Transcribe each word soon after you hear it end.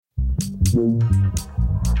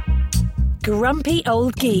Grumpy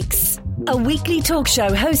Old Geeks, a weekly talk show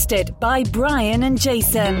hosted by Brian and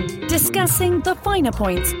Jason, discussing the finer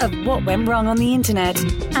points of what went wrong on the internet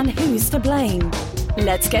and who's to blame.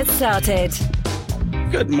 Let's get started.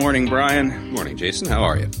 Good morning, Brian. Good morning, Jason. How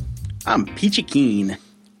are you? I'm peachy keen.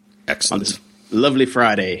 Excellent. On this lovely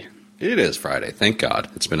Friday. It is Friday. Thank God.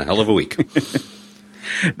 It's been a hell of a week.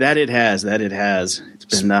 That it has.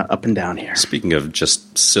 It's been up and down here. Speaking of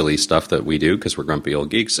just silly stuff that we do, because we're grumpy old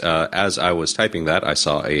geeks, as I was typing that, I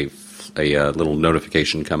saw a little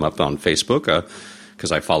notification come up on Facebook,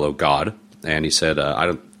 because I follow God, and he said,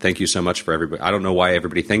 thank you so much for everybody. I don't know why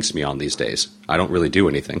everybody thanks me on these days. I don't really do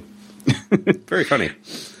anything. Very funny.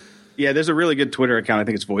 Yeah, there's a really good Twitter account. I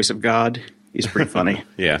think it's Voice of God. He's pretty funny.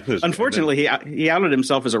 Yeah. Unfortunately, he outed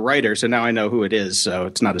himself as a writer, so now I know who it is, so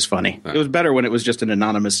it's not as funny. It was better when it was just an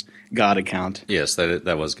anonymous God account. Yes,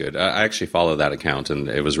 that was good. I actually follow that account, and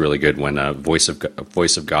it was really good when Voice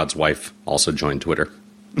of God's wife also joined Twitter.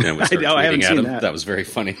 And we started I haven't seen that. That was very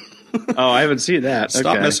funny. Oh, I haven't seen that.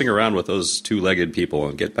 Stop messing around with those two-legged people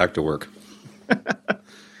and get back to work.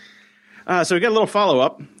 So we got a little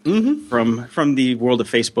follow-up from the world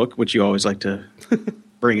of Facebook, which you always like to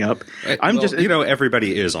bring up.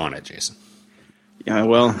 Everybody is on it, Jason. Yeah,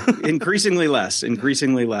 well, increasingly less.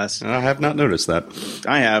 I have not noticed that.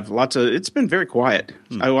 I have it's been very quiet.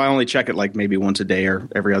 I only check it like maybe once a day or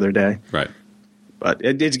every other day. Right. But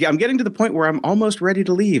I'm getting to the point where I'm almost ready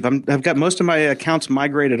to leave. I've got most of my accounts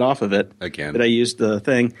migrated off of it. Again. That I used the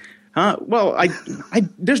thing. Well,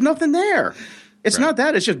 there's nothing there. It's not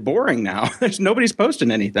that. It's just boring now. Nobody's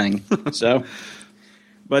posting anything. So...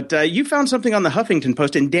 But you found something on the Huffington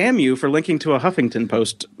Post, and damn you for linking to a Huffington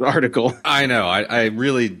Post article. I know. I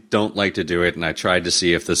really don't like to do it, and I tried to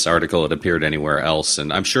see if this article had appeared anywhere else,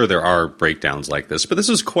 and I'm sure there are breakdowns like this, but this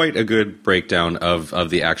is quite a good breakdown of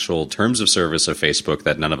the actual terms of service of Facebook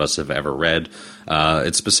that none of us have ever read.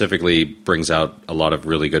 It specifically brings out a lot of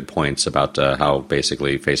really good points about how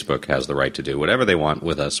basically Facebook has the right to do whatever they want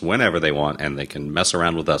with us whenever they want, and they can mess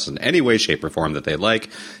around with us in any way, shape, or form that they like,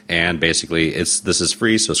 and basically this is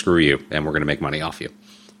free, so screw you, and we're going to make money off you.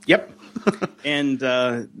 Yep. And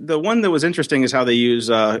the one that was interesting is how they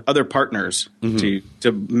use other partners to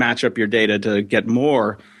match up your data to get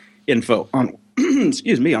more info on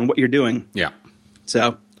on what you're doing. Yeah.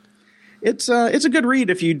 So it's a good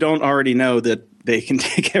read if you don't already know that they can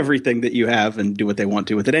take everything that you have and do what they want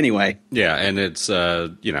to with it anyway. Yeah, and it's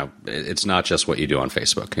it's not just what you do on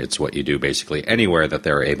Facebook. It's what you do basically anywhere that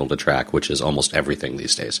they're able to track, which is almost everything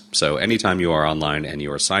these days. So anytime you are online and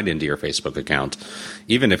you are signed into your Facebook account,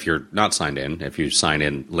 even if you're not signed in, if you sign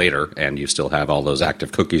in later and you still have all those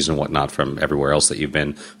active cookies and whatnot from everywhere else that you've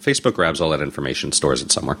been, Facebook grabs all that information, stores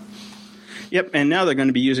it somewhere. Yep, and now they're going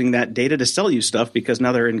to be using that data to sell you stuff because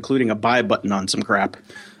now they're including a buy button on some crap.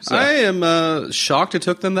 So, I am shocked it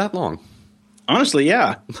took them that long. Honestly,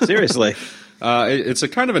 yeah. Seriously. It's a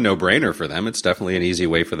kind of a no-brainer for them. It's definitely an easy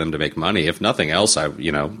way for them to make money. If nothing else,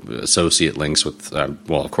 associate links with,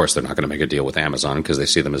 of course, they're not going to make a deal with Amazon because they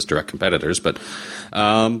see them as direct competitors. But,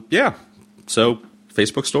 so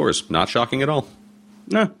Facebook stores, not shocking at all.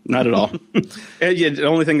 No, not at all. The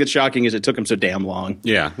only thing that's shocking is it took them so damn long.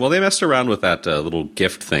 Yeah, well, they messed around with that little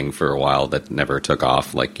gift thing for a while that never took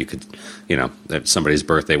off. Like you could, if somebody's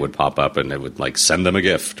birthday would pop up and it would like send them a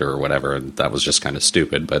gift or whatever, and that was just kind of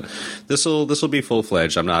stupid. But this will be full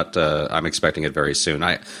fledged. I'm expecting it very soon.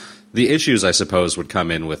 The issues, I suppose, would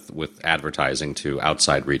come in with advertising to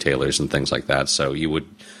outside retailers and things like that. So you would,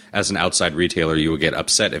 as an outside retailer, you would get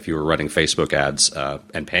upset if you were running Facebook ads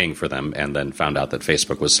and paying for them and then found out that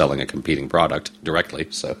Facebook was selling a competing product directly.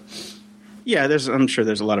 So, yeah, I'm sure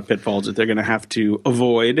there's a lot of pitfalls that they're going to have to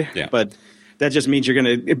avoid. Yeah. But that just means you're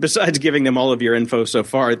going to, besides giving them all of your info so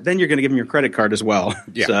far, then you're going to give them your credit card as well.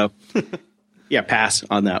 Yeah. So, yeah, pass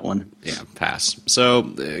on that one. Yeah, pass.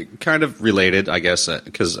 So, kind of related, I guess,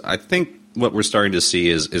 because I think what we're starting to see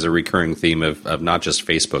is a recurring theme of not just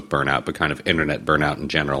Facebook burnout, but kind of internet burnout in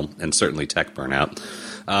general, and certainly tech burnout.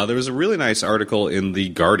 There was a really nice article in The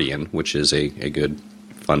Guardian, which is a good,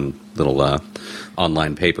 fun little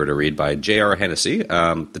online paper to read by J.R. Hennessy.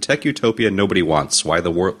 The tech utopia nobody wants, why the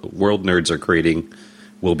world nerds are creating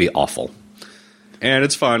will be awful. And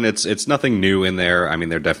it's fun. It's nothing new in there. I mean,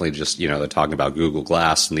 they're definitely just, they're talking about Google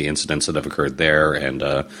Glass and the incidents that have occurred there, and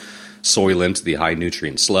Soylent, the high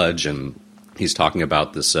nutrient sludge, and he's talking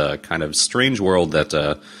about this kind of strange world that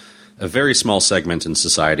a very small segment in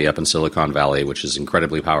society up in Silicon Valley, which is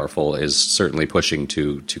incredibly powerful, is certainly pushing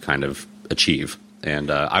to kind of achieve.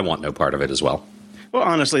 And I want no part of it as well. Well,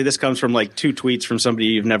 honestly, this comes from like 2 tweets from somebody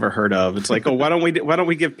you've never heard of. It's like, oh, why don't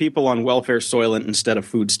we give people on welfare Soylent instead of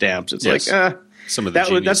food stamps? It's Yes. like, some of the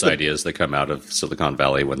genius ideas that come out of Silicon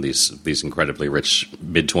Valley when these incredibly rich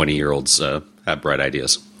mid-20-year-olds have bright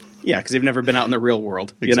ideas. yeah, because they've never been out in the real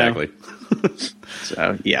world. Exactly.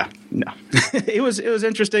 So yeah, no, it was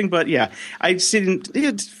interesting, but yeah,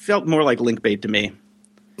 it felt more like link bait to me.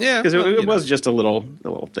 Yeah, because it was just a little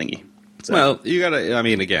thingy. So. Well, you gotta. I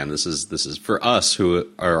mean, again, this is for us who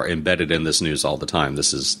are embedded in this news all the time.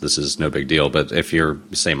 This is no big deal. But if you're,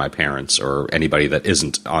 say, my parents or anybody that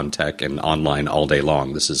isn't on tech and online all day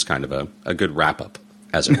long, this is kind of a good wrap up,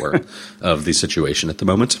 as it were, of the situation at the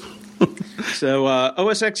moment. So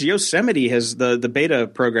OS X Yosemite has the beta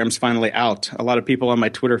program's finally out. A lot of people on my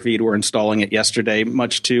Twitter feed were installing it yesterday,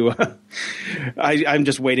 much to I'm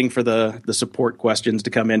just waiting for the support questions to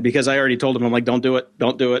come in, because I already told them, I'm like, don't do it.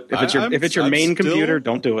 If it's your main computer,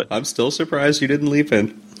 don't do it. I'm still surprised you didn't leave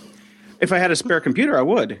in. If I had a spare computer, I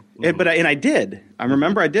would. But I did. I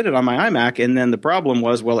remember I did it on my iMac, and then the problem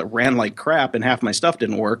was, well, it ran like crap and half my stuff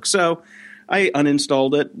didn't work. So I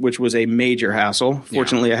uninstalled it, which was a major hassle.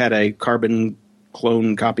 Fortunately, I had a Carbon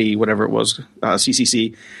clone copy, whatever it was,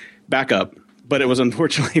 CCC backup. But it was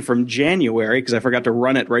unfortunately from January, because I forgot to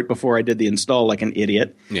run it right before I did the install like an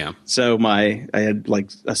idiot. Yeah. So I had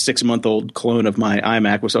like a 6-month-old clone of my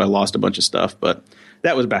iMac, so I lost a bunch of stuff. But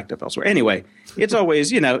that was backed up elsewhere. Anyway, it's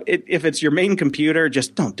always, if it's your main computer,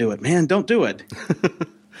 just don't do it, man. Don't do it.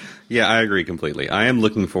 Yeah, I agree completely. I am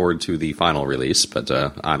looking forward to the final release, but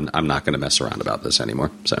I'm not going to mess around about this anymore.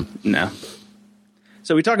 So no.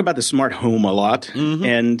 So we talk about the smart home a lot,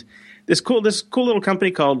 and this cool little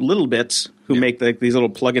company called Little Bits, who make these little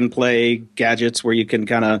plug and play gadgets where you can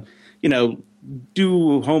kind of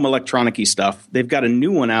do home electronic-y stuff. They've got a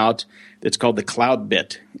new one out that's called the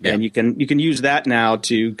Cloudbit, and you can use that now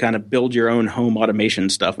to kind of build your own home automation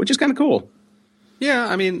stuff, which is kind of cool. Yeah,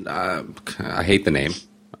 I mean, I hate the name.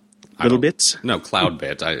 Little Bits? No,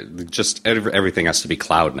 Cloudbit. Everything has to be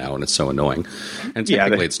cloud now, and it's so annoying. And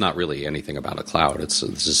technically, it's not really anything about a cloud. This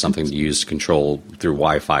is something you use to control through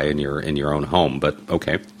Wi-Fi in your own home. But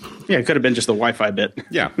okay. Yeah, it could have been just the Wi-Fi bit.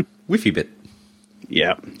 Yeah, Wi-Fi bit.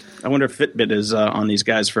 Yeah. I wonder if Fitbit is on these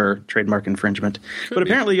guys for trademark infringement. But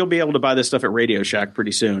apparently you'll be able to buy this stuff at Radio Shack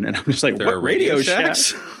pretty soon. And I'm just like, what, Radio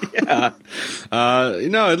Shacks? Yeah.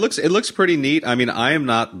 No, it looks pretty neat. I mean, I am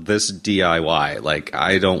not this DIY. Like,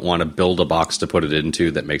 I don't want to build a box to put it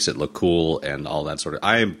into that makes it look cool and all that sort of.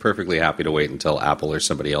 I am perfectly happy to wait until Apple or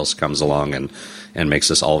somebody else comes along and makes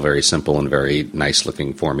this all very simple and very nice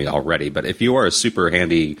looking for me already. But if you are a super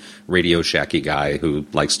handy Radio Shacky guy who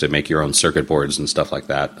likes to make your own circuit boards and stuff like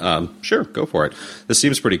that, sure, go for it. This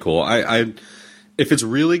seems pretty cool. If it's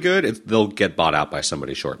really good, they'll get bought out by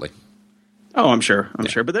somebody shortly. Oh, I'm sure.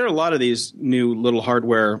 But there are a lot of these new little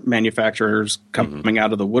hardware manufacturers coming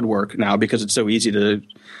out of the woodwork now, because it's so easy to,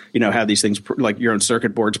 have these things like your own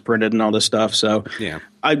circuit boards printed and all this stuff. So yeah,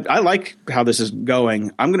 I like how this is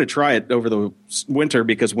going. I'm going to try it over the winter,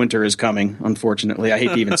 because winter is coming, unfortunately. I hate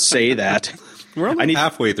to even say that. We're only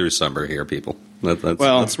halfway through summer here, people.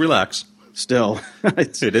 Let's relax. Still,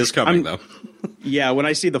 it is coming, though. Yeah, when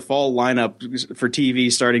I see the fall lineup for TV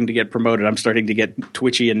starting to get promoted, I'm starting to get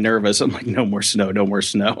twitchy and nervous. I'm like, no more snow, no more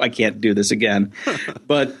snow. I can't do this again.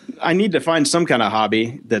 But I need to find some kind of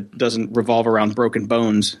hobby that doesn't revolve around broken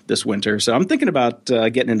bones this winter. So I'm thinking about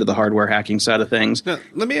getting into the hardware hacking side of things. Now,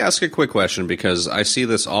 let me ask a quick question, because I see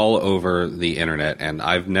this all over the internet, and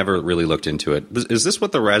I've never really looked into it. Is this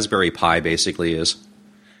what the Raspberry Pi basically is?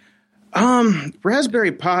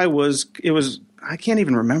 Raspberry Pi was I can't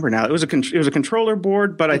even remember now. It was a controller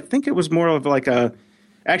board, but I think it was more of like a.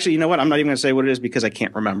 Actually, you know what? I'm not even going to say what it is, because I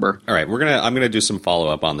can't remember. All right, I'm gonna do some follow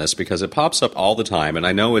up on this, because it pops up all the time, and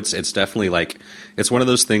I know it's definitely like it's one of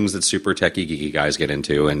those things that super techie geeky guys get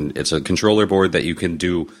into, and it's a controller board that you can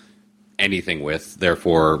do anything with.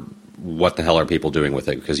 Therefore, what the hell are people doing with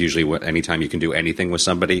it? Because usually anytime you can do anything with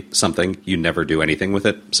something, you never do anything with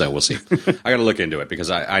it. So we'll see. I got to look into it, because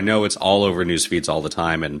I know it's all over news feeds all the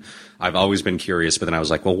time, and I've always been curious, but then I was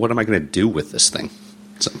like, well, what am I going to do with this thing?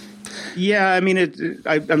 So. Yeah, I mean,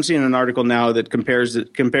 I'm seeing an article now that compares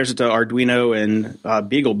it to Arduino and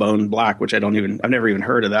BeagleBone Black, which I've never even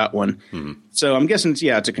heard of that one. Mm-hmm. So I'm guessing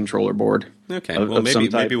it's a controller board. Okay, well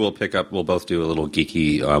maybe we'll both do a little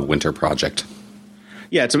geeky winter project.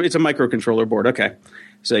 Yeah, it's a microcontroller board. Okay.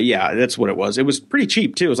 So, yeah, that's what it was. It was pretty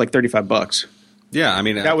cheap, too. It was like $35. Yeah, I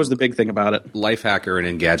mean... that was the big thing about it. Lifehacker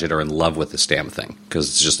and Engadget are in love with this damn thing, because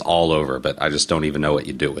it's just all over, but I just don't even know what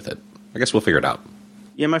you do with it. I guess we'll figure it out.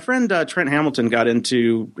 Yeah, my friend Trent Hamilton got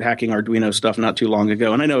into hacking Arduino stuff not too long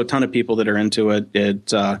ago, and I know a ton of people that are into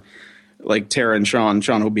it. like Tara and Sean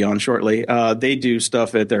will be on shortly. They do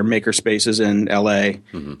stuff at their maker spaces in LA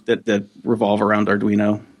that revolve around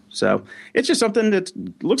Arduino. So it's just something that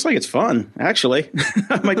looks like it's fun, actually.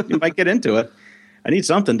 I might get into it. I need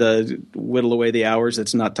something to whittle away the hours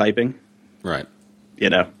that's not typing. Right.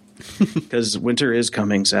 Because winter is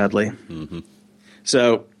coming, sadly. Mm-hmm.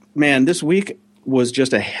 So, man, this week was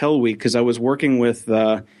just a hell week because I was working with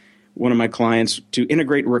one of my clients to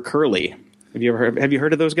integrate Recurly. Have you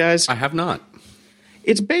heard of those guys? I have not.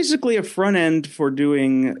 It's basically a front end for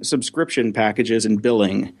doing subscription packages and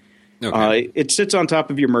billing. Okay. It sits on top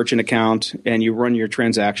of your merchant account, and you run your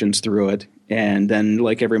transactions through it. And then,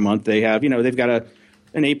 like every month, they have, they've got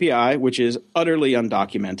an API which is utterly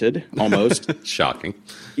undocumented, almost. Shocking.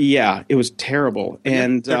 Yeah, it was terrible.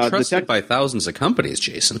 And they're trusted by thousands of companies,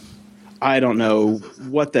 Jason. I don't know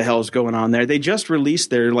what the hell's going on there. They just released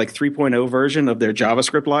their 3.0 version of their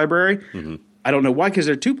JavaScript library. Mm-hmm. I don't know why, because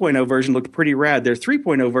their 2.0 version looked pretty rad. Their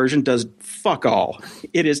 3.0 version does fuck all.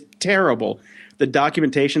 It is terrible. The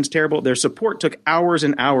documentation's terrible. Their support took hours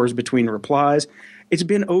and hours between replies. It's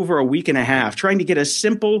been over a week and a half trying to get a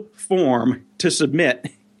simple form to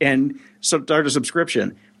submit and start a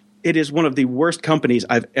subscription. It is one of the worst companies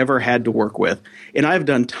I've ever had to work with. And I've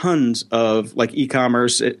done tons of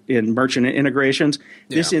e-commerce and merchant integrations.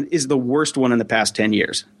 Yeah. This is the worst one in the past 10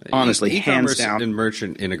 years. Honestly, hands down. E-commerce and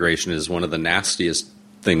merchant integration is one of the nastiest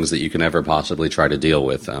things that you can ever possibly try to deal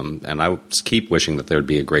with. And I keep wishing that there would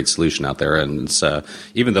be a great solution out there. And it's,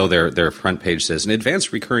 even though their front page says an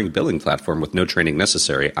advanced recurring billing platform with no training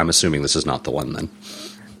necessary, I'm assuming this is not the one then.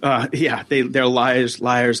 Yeah, they're liars.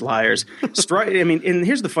 Stripe. I mean, and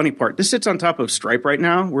here's the funny part. This sits on top of Stripe right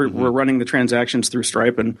now. We're running the transactions through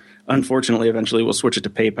Stripe, and unfortunately, eventually, we'll switch it to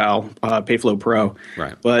PayPal, PayFlow Pro.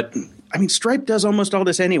 Right. But I mean, Stripe does almost all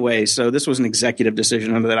this anyway, so this was an executive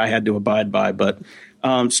decision that I had to abide by. But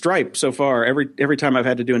Stripe, so far, every time I've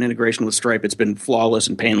had to do an integration with Stripe, it's been flawless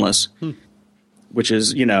and painless, which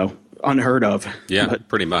is unheard of. Yeah,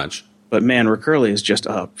 pretty much. But man, Recurly is just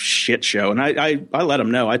a shit show. And I let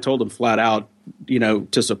them know. I told them flat out,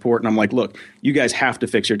 to support. And I'm like, look, you guys have to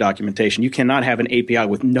fix your documentation. You cannot have an API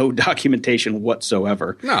with no documentation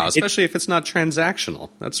whatsoever. No, especially if it's not transactional.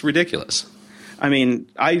 That's ridiculous. I mean,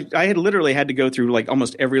 I had literally had to go through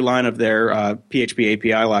almost every line of their PHP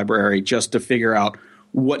API library just to figure out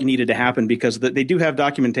what needed to happen, because they do have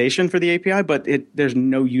documentation for the API, but there's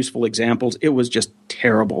no useful examples. It was just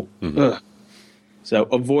terrible. Mm-hmm. Ugh. So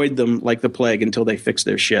avoid them like the plague until they fix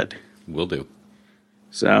their shit. Will do.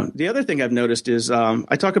 So the other thing I've noticed is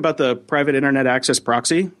I talk about the private internet access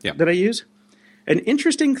proxy that I use. An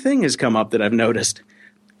interesting thing has come up that I've noticed.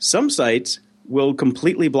 Some sites will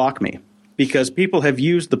completely block me because people have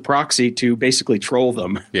used the proxy to basically troll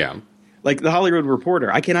them. Yeah. Like the Hollywood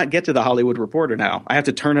Reporter. I cannot get to the Hollywood Reporter now. I have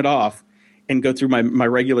to turn it off and go through my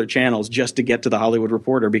regular channels just to get to the Hollywood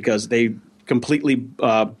Reporter because they completely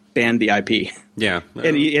banned the IP. Yeah.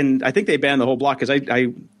 And I think they banned the whole block because I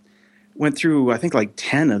went through, I think,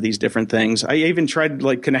 10 of these different things. I even tried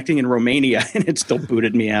connecting in Romania and it still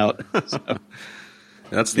booted me out. So,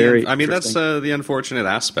 that's the unfortunate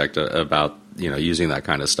aspect about, using that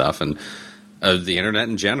kind of stuff and the internet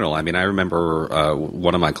in general. I mean, I remember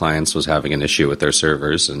one of my clients was having an issue with their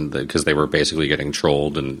servers and because they were basically getting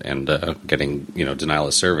trolled and getting, denial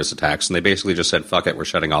of service attacks. And they basically just said, fuck it, we're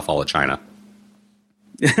shutting off all of China.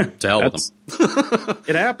 To hell with them.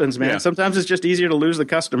 It happens, man. Yeah. Sometimes it's just easier to lose the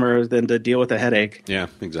customer than to deal with the headache. Yeah,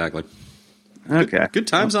 exactly. Okay. Good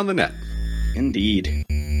times on the net. Indeed.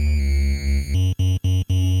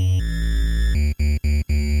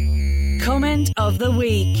 Comment of the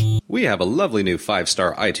week. We have a lovely new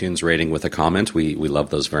 5-star iTunes rating with a comment. We love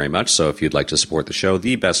those very much. So if you'd like to support the show,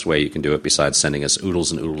 the best way you can do it besides sending us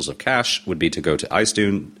oodles and oodles of cash would be to go to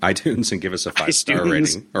iTunes and give us a 5-star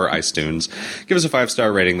rating. Or iTunes. Give us a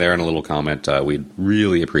 5-star rating there and a little comment. We'd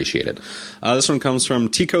really appreciate it. This one comes from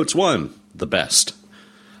Tcoats1, the best.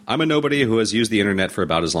 I'm a nobody who has used the internet for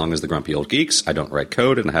about as long as the Grumpy Old Geeks. I don't write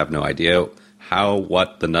code and I have no idea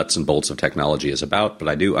what the nuts and bolts of technology is about, but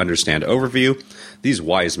I do understand overview. These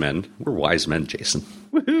wise men, we're wise men, Jason.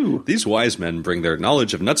 Woohoo! These wise men bring their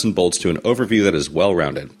knowledge of nuts and bolts to an overview that is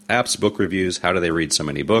well-rounded. Apps, book reviews, how do they read so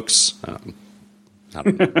many books? I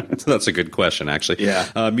don't know. That's a good question, actually.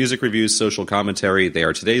 Yeah. Music reviews, social commentary. They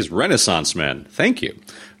are today's Renaissance men. Thank you.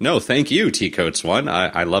 No, thank you, Tcoats1.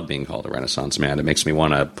 I love being called a Renaissance man. It makes me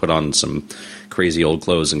want to put on some crazy old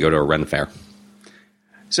clothes and go to a Ren fair.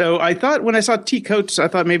 So I thought when I saw T. Coates, I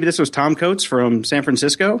thought maybe this was Tom Coates from San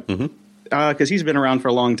Francisco because he's been around for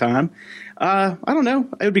a long time. I don't know.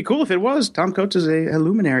 It would be cool if it was. Tom Coates is a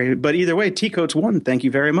luminary. But either way, T. Coates1, thank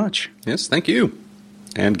you very much. Yes, thank you.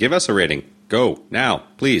 And give us a rating. Go now,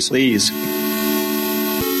 please. Please.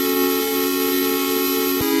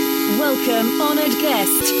 Welcome, honored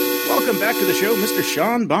guest. Welcome back to the show, Mr.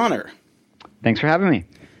 Sean Bonner. Thanks for having me.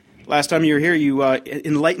 Last time you were here, you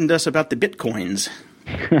enlightened us about the Bitcoins.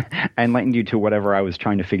 I enlightened you to whatever I was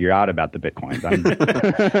trying to figure out about the Bitcoins.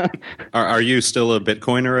 Are you still a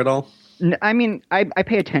Bitcoiner at all? I mean, I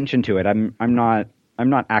pay attention to it. I'm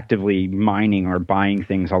not actively mining or buying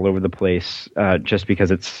things all over the place just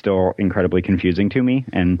because it's still incredibly confusing to me.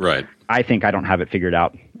 And right. I think I don't have it figured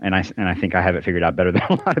out, and I think I have it figured out better than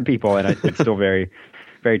a lot of people, and it's still very,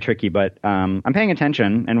 very tricky. But I'm paying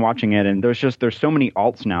attention and watching it, and there's so many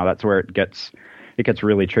alts now. That's where it gets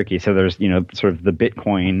really tricky. So there's sort of the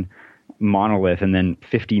Bitcoin monolith, and then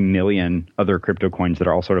 50 million other crypto coins that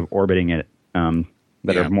are all sort of orbiting it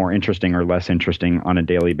that are more interesting or less interesting on a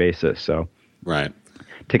daily basis. So right.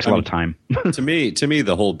 Takes a lot of time. to me,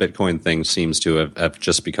 the whole Bitcoin thing seems to have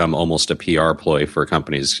just become almost a PR ploy for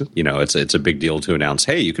companies. It's a big deal to announce,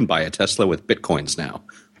 hey, you can buy a Tesla with Bitcoins now.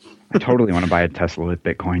 I totally want to buy a Tesla with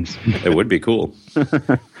Bitcoins. It would be cool.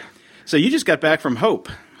 So you just got back from Hope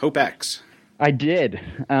X. I did.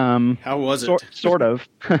 How was it? Sort of.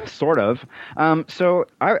 So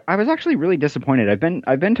I was actually really disappointed.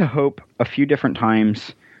 I've been to Hope a few different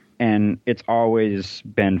times, and it's always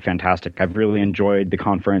been fantastic. I've really enjoyed the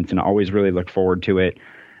conference and always really looked forward to it.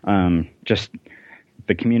 Just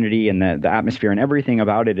the community and the atmosphere and everything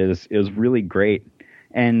about it is really great.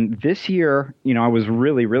 And this year, I was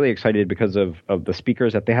really, really excited because of the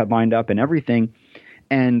speakers that they had lined up and everything.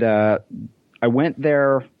 And I went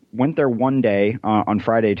there one day on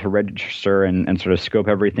Friday to register and sort of scope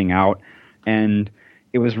everything out. And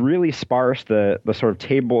it was really sparse. The sort of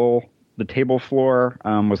the table floor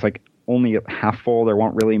was like only half full. There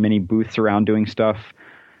weren't really many booths around doing stuff.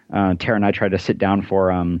 Tara and I tried to sit down for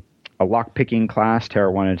a lock-picking class.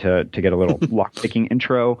 Tara wanted to get a little lock-picking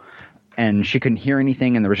intro, and she couldn't hear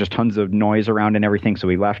anything, and there was just tons of noise around and everything, so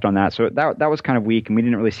we left on that. So that was kind of weak, and we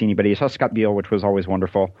didn't really see anybody. I saw Scott Beal, which was always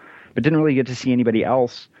wonderful, but didn't really get to see anybody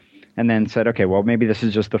else, and then said, okay, well, maybe this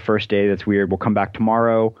is just the first day. That's weird. We'll come back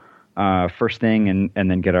tomorrow, first thing, and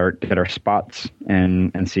then get our spots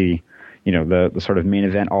and see the sort of main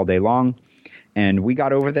event all day long. And we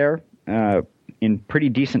got over there in pretty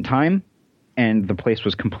decent time, and the place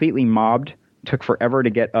was completely mobbed. Took forever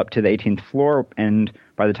to get up to the 18th floor, and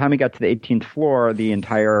by the time we got to the 18th floor, the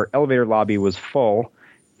entire elevator lobby was full,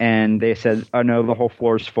 and they said, oh no, the whole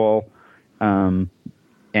floor's full, and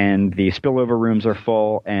the spillover rooms are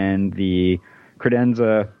full, and the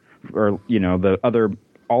credenza, or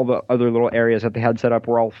all the other little areas that they had set up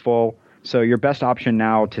were all full. So your best option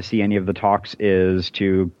now to see any of the talks is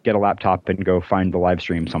to get a laptop and go find the live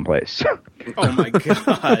stream someplace. Oh my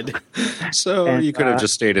God. So you could have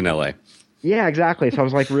just stayed in LA. Yeah, exactly. So I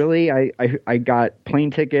was like, really? I got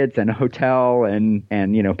plane tickets and a hotel and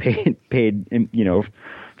paid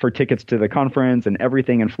for tickets to the conference and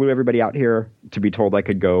everything, and flew everybody out here to be told I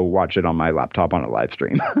could go watch it on my laptop on a live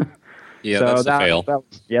stream. Yeah, so that's a fail.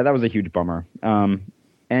 That was a huge bummer.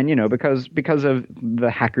 And because of the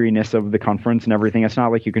hackeriness of the conference and everything, it's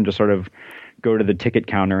not like you can just sort of go to the ticket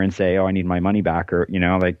counter and say, "Oh, I need my money back," or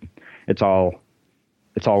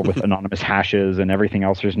it's all with anonymous hashes and everything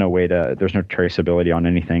else. There's no traceability on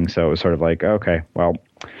anything. So it was sort of like, okay, well,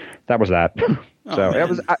 that was that. It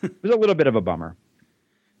was a little bit of a bummer.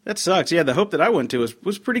 That sucks. Yeah, the Hope that I went to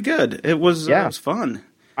was pretty good. It was fun.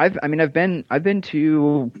 I've been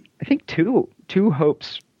to I think two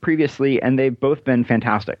Hopes previously, and they've both been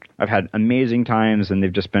fantastic. I've had amazing times, and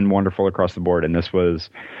they've just been wonderful across the board. And this was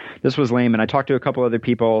lame. And I talked to a couple other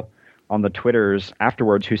people on the Twitters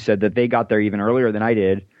afterwards who said that they got there even earlier than I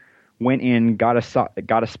did, went in, got a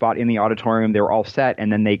spot in the auditorium. They were all set,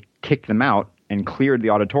 and then they kicked them out and cleared the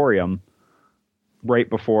auditorium right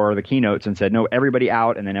before the keynotes and said, no, everybody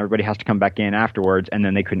out, and then everybody has to come back in afterwards, and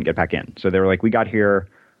then they couldn't get back in. So they were like, we got here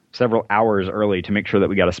several hours early to make sure that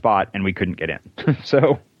we got a spot, and we couldn't get in.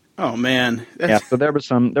 So... Oh man! So there was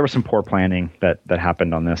some poor planning that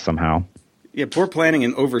happened on this somehow. Yeah, poor planning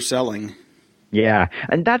and overselling. Yeah,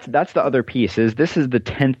 and that's the other piece. This is the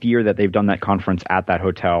 10th year that they've done that conference at that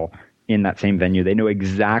hotel in that same venue. They know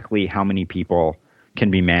exactly how many people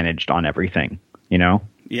can be managed on everything.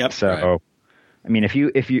 Yep. So, right. I mean,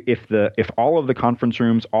 if all of the conference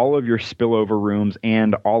rooms, all of your spillover rooms,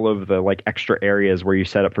 and all of the extra areas where you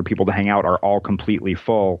set up for people to hang out are all completely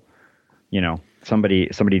full,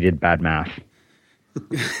 somebody did bad math.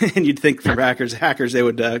 And you'd think for hackers, they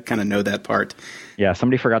would kind of know that part. Yeah,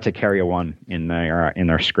 somebody forgot to carry a 1 in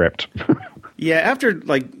their script. Yeah, after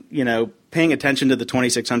paying attention to the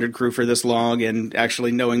 2600 crew for this long and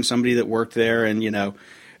actually knowing somebody that worked there, and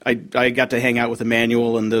I got to hang out with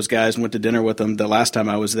Emmanuel and those guys and went to dinner with them the last time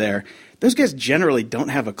I was there. Those guys generally don't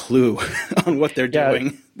have a clue on what they're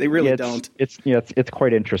doing. They really don't. It's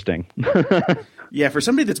quite interesting. Yeah, for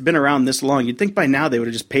somebody that's been around this long, you'd think by now they would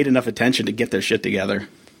have just paid enough attention to get their shit together.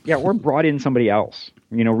 Yeah, or brought in somebody else.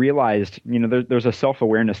 Realized, there's a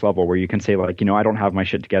self-awareness level where you can say, like, I don't have my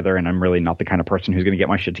shit together and I'm really not the kind of person who's going to get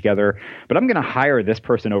my shit together, but I'm going to hire this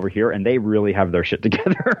person over here and they really have their shit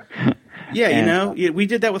together. Yeah, we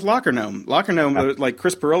did that with Locker Gnome. Locker Gnome, like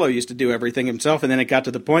Chris Pirillo used to do everything himself, and then it got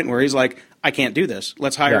to the point where he's like, I can't do this.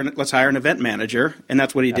 Let's hire an event manager, and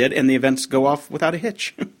that's what he did, and the events go off without a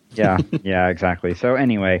hitch. Yeah, exactly. So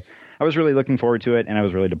anyway, I was really looking forward to it, and I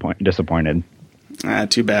was really disappointed.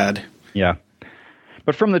 Too bad. Yeah.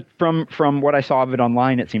 But from what I saw of it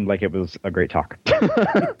online, it seemed like it was a great talk.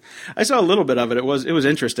 I saw a little bit of it. It was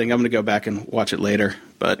interesting. I'm going to go back and watch it later.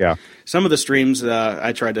 But some of the streams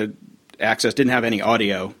I tried to access didn't have any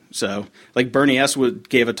audio. So, like Bernie S.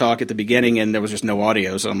 gave a talk at the beginning, and there was just no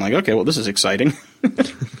audio. So I'm like, okay, well, this is exciting.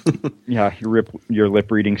 Yeah, your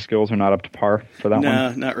lip reading skills are not up to par for that one.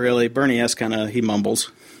 No, not really. Bernie S. he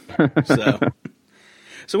mumbles.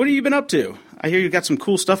 So what have you been up to? I hear you've got some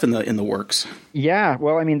cool stuff in the works. Yeah,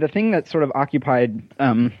 well, I mean, the thing that sort of occupying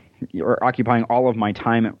all of my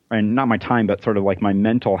time, and not my time, but sort of like my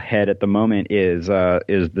mental head at the moment is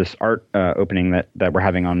this art opening that we're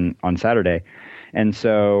having on Saturday. And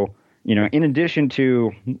so, in addition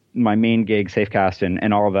to my main gig, Safecast,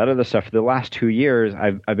 and all of that other stuff, for the last 2 years,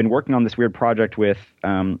 I've been working on this weird project with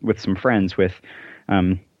some friends,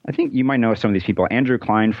 I think you might know some of these people. Andrew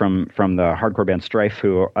Klein from the hardcore band Strife,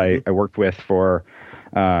 who I worked with for,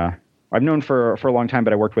 I've known for a long time,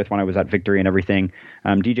 but I worked with when I was at Victory and everything.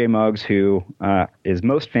 DJ Muggs, who is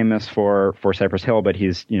most famous for Cypress Hill, but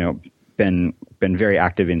he's been very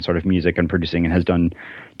active in sort of music and producing, and has done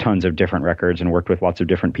tons of different records and worked with lots of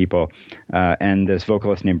different people. And this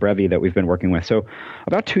vocalist named Brevi that we've been working with. So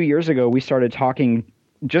about 2 years ago, we started talking,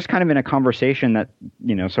 just kind of in a conversation that,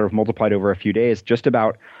 sort of multiplied over a few days, just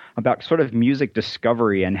about sort of music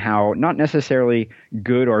discovery and how, not necessarily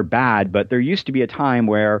good or bad, but there used to be a time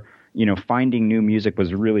where, finding new music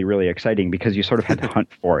was really, really exciting because you sort of had to hunt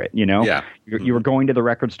for it, Yeah. You were going to the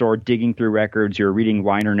record store, digging through records, you were reading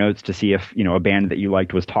liner notes to see if, a band that you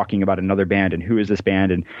liked was talking about another band and who is this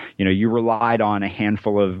band, and, you relied on a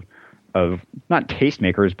handful of not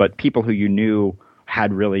tastemakers, but people who you knew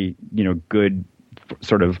had really, good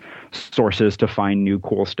sort of sources to find new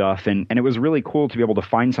cool stuff, and it was really cool to be able to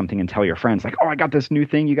find something and tell your friends, like, oh, I got this new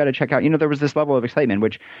thing you got to check out. There was this level of excitement,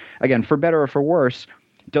 which, again, for better or for worse,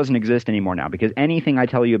 doesn't exist anymore now, because anything I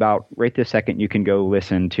tell you about right this second, you can go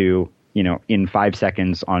listen to, in 5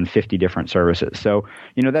 seconds on 50 different services. So,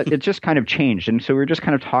 that it just kind of changed. And so we were just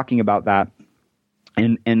kind of talking about that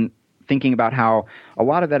and thinking about how a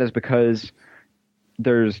lot of that is because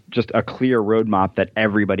there's just a clear roadmap that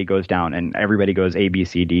everybody goes down, and everybody goes A, B,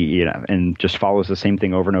 C, D, and just follows the same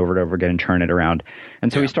thing over and over and over again and turn it around.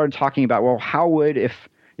 And so we started talking about, well, how would, if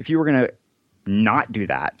you were going to not do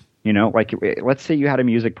that, like, let's say you had a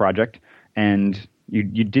music project and you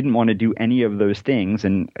didn't want to do any of those things,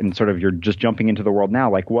 and sort of you're just jumping into the world now,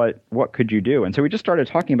 like what could you do? And so we just started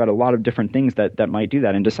talking about a lot of different things that might do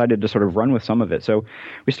that, and decided to sort of run with some of it. So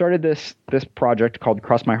we started this project called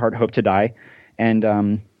Cross My Heart, Hope to Die.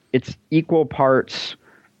 And it's equal parts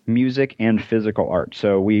music and physical art.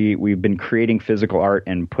 So we've been creating physical art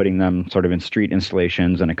and putting them sort of in street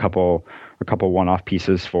installations and a couple one-off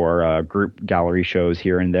pieces for group gallery shows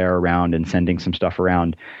here and there around, and sending some stuff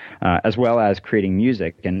around, as well as creating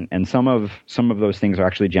music. And some of those things are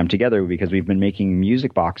actually jammed together because we've been making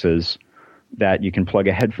music boxes that you can plug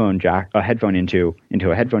a headphone into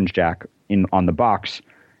a headphones jack on the box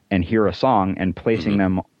and hear a song, and placing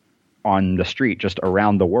them on the street just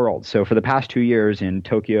around the world. So for the past 2 years in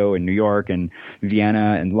Tokyo and New York and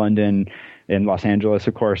Vienna and London and Los Angeles,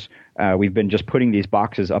 of course, we've been just putting these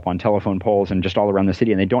boxes up on telephone poles and just all around the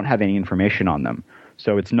city, and they don't have any information on them.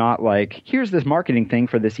 So it's not like, here's this marketing thing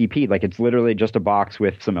for this EP. Like, it's literally just a box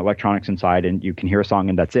with some electronics inside, and you can hear a song,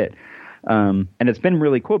 and that's it. And it's been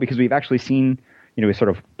really cool because we've actually seen, we sort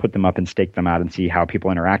of put them up and stake them out and see how people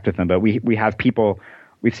interact with them. But we've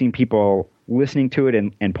seen people listening to it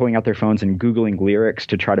and pulling out their phones and Googling lyrics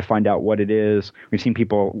to try to find out what it is. We've seen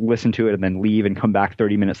people listen to it and then leave and come back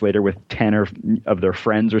 30 minutes later with 10 of their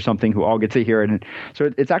friends or something who all get to hear it. And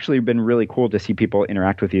so it's actually been really cool to see people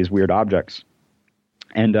interact with these weird objects.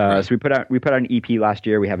 And so we put out an EP last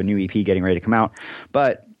year. We have a new EP getting ready to come out.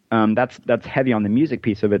 But that's heavy on the music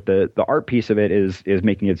piece of it. The art piece of it is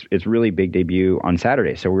making its really big debut on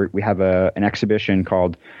Saturday. So we have an exhibition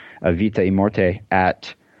called Vita e Morte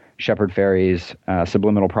at Shepard Fairey's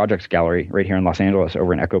Subliminal Projects Gallery right here in Los Angeles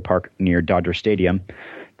over in Echo Park near Dodger Stadium.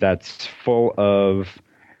 That's full of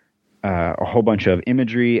a whole bunch of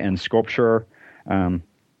imagery and sculpture.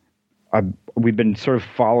 We've been sort of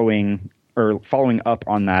following up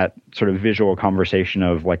on that sort of visual conversation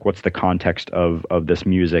of like, what's the context of this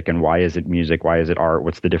music and why is it music? Why is it art?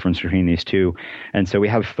 What's the difference between these two? And so we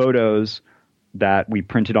have photos that we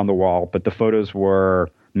printed on the wall, but the photos were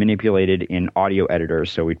manipulated in audio editors.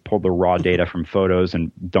 So we pulled the raw data from photos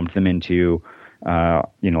and dumped them into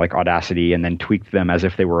like Audacity, and then tweaked them as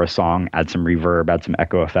if they were a song, add some reverb, add some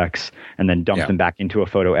echo effects, and then dump them back into a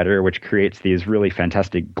photo editor, which creates these really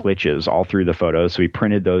fantastic glitches all through the photos. So we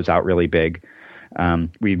printed those out really big.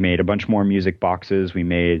 We made a bunch more music boxes. We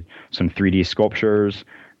made some 3D sculptures.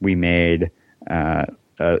 We made an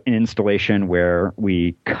installation where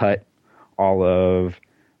we cut all of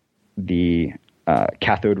the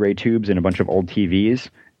cathode ray tubes in a bunch of old TVs.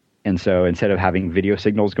 And so instead of having video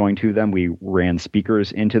signals going to them, we ran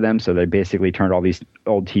speakers into them. So they basically turned all these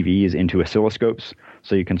old TVs into oscilloscopes,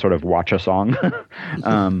 so you can sort of watch a song.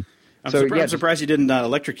 I'm surprised you didn't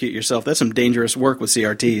electrocute yourself. That's some dangerous work with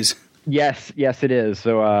CRTs. Yes, it is.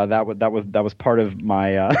 So that was part of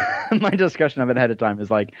my my discussion of it ahead of time.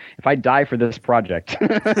 Is like, if I die for this project,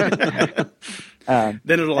 then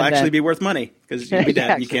it'll actually be worth money, because you'll be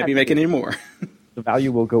dead. You can't be making any more. The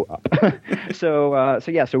value will go up. So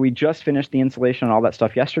we just finished the installation and all that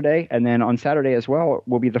stuff yesterday, and then on Saturday as well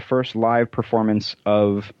will be the first live performance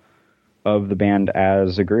of the band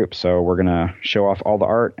as a group. So we're gonna show off all the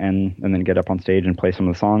art and then get up on stage and play some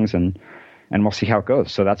of the songs, and we'll see how it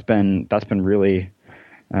goes. So that's been really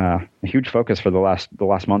a huge focus for the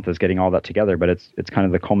last month, is getting all that together. But it's kind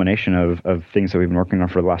of the culmination of things that we've been working on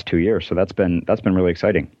for the last 2 years. So that's been really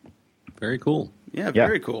exciting. Very cool. Yeah,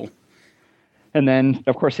 very cool. And then,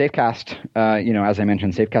 of course, Safecast, as I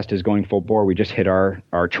mentioned, Safecast is going full bore. We just hit our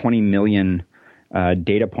 20 million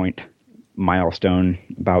data point milestone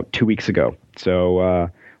about 2 weeks ago. So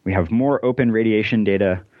we have more open radiation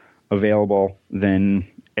data available than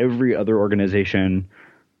every other organization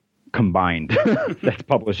combined that's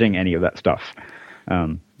publishing any of that stuff.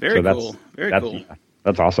 Very cool.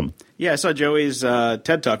 That's awesome. Yeah, I saw Joey's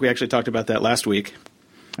TED Talk. We actually talked about that last week.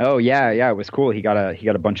 Oh yeah, it was cool. He got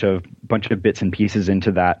a bunch of bits and pieces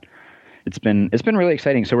into that. It's been really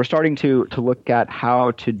exciting. So we're starting to look at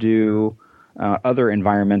how to do other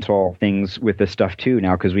environmental things with this stuff too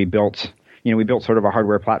now, because we built sort of a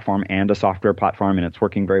hardware platform and a software platform, and it's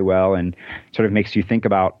working very well, and sort of makes you think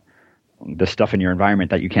about the stuff in your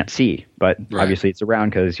environment that you can't see, but obviously it's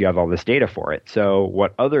around because you have all this data for it. So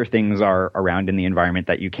what other things are around in the environment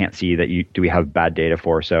that you can't see do we have bad data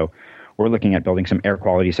for? So we're looking at building some air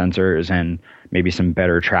quality sensors and maybe some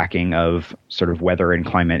better tracking of sort of weather and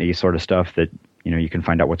climate-y sort of stuff that, you can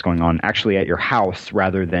find out what's going on actually at your house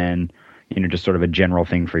rather than, just sort of a general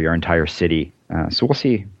thing for your entire city. So we'll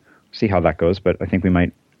see how that goes, but I think we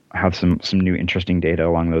might have some new interesting data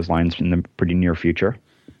along those lines in the pretty near future.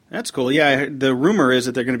 That's cool. Yeah, the rumor is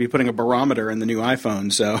that they're going to be putting a barometer in the new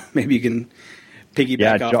iPhone, so maybe you can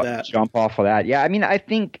piggyback off that. Jump off of that. Yeah, I mean, I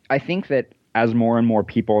think that as more and more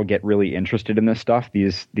people get really interested in this stuff,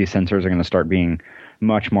 these sensors are going to start being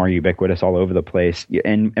much more ubiquitous all over the place.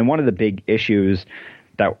 And one of the big issues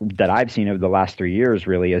that I've seen over the last 3 years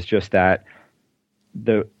really is just that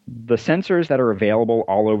the sensors that are available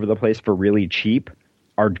all over the place for really cheap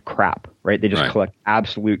are crap, right? They just collect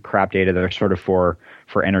absolute crap data that are sort of for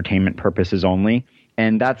entertainment purposes only.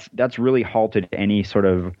 And that's really halted any sort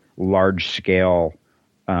of large scale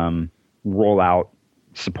rollout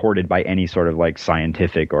supported by any sort of like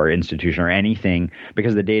scientific or institution or anything,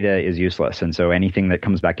 because the data is useless. And so anything that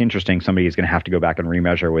comes back interesting, somebody is going to have to go back and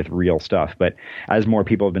remeasure with real stuff. But as more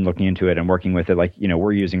people have been looking into it and working with it, like,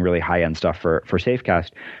 we're using really high end stuff for Safecast,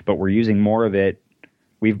 but we're using more of it.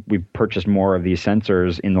 We've purchased more of these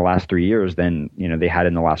sensors in the last 3 years than, they had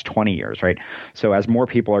in the last 20 years, right? So as more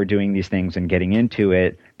people are doing these things and getting into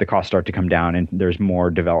it, the costs start to come down and there's more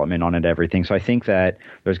development on it, everything. So I think that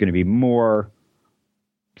there's going to be more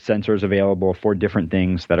sensors available for different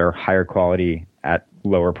things that are higher quality at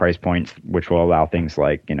lower price points, which will allow things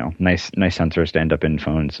like, nice sensors to end up in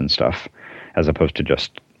phones and stuff, as opposed to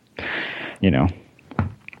just,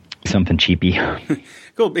 something cheapy.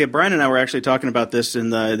 Cool. Yeah, Brian and I were actually talking about this in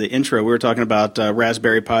the intro. We were talking about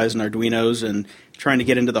Raspberry Pis and Arduinos and trying to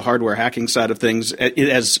get into the hardware hacking side of things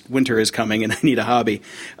as winter is coming and I need a hobby.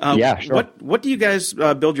 Yeah, sure. What do you guys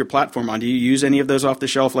build your platform on? Do you use any of those off the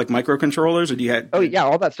shelf like microcontrollers, or do you have? Oh yeah,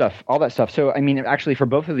 all that stuff. So I mean, actually, for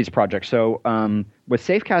both of these projects, so with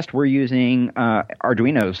Safecast, we're using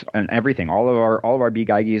Arduinos and everything. All of our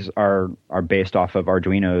BGEIGs are based off of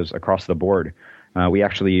Arduinos across the board. We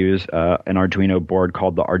actually use an Arduino board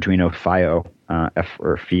called the Arduino FIO,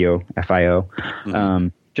 FIO,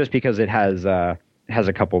 just because it has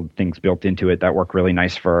a couple things built into it that work really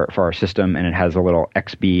nice for our system, and it has a little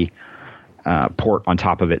XB port on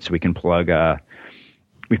top of it, so we can plug a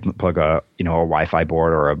Wi-Fi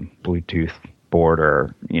board or a Bluetooth board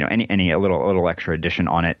or any a little extra addition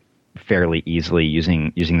on it fairly easily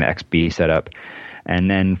using the XB setup.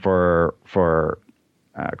 And then for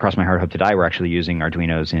Cross My Heart Hope to Die, we're actually using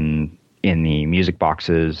Arduinos in the music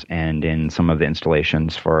boxes and in some of the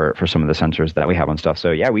installations for some of the sensors that we have on stuff.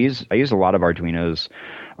 So yeah, I use a lot of Arduinos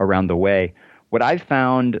around the way. What I've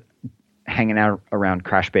found hanging out around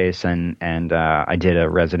Crashbase and I did a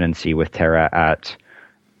residency with Tara at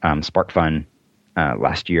SparkFun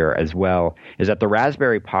last year as well, is that the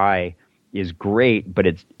Raspberry Pi is great, but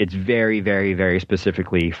it's very, very, very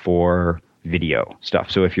specifically for video stuff.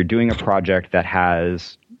 So if you're doing a project that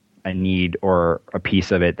has a need or a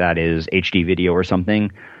piece of it that is HD video or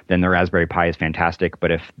something, then the Raspberry Pi is fantastic.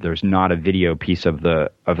 But if there's not a video piece of the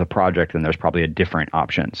project, then there's probably a different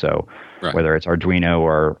option. So right. Whether it's Arduino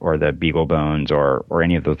or the BeagleBones or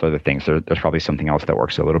any of those other things, there's probably something else that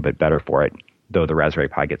works a little bit better for it, though the Raspberry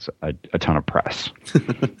Pi gets a ton of press.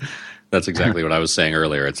 That's exactly what I was saying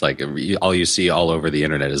earlier. It's like all you see all over the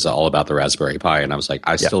internet is all about the Raspberry Pi, and I was like,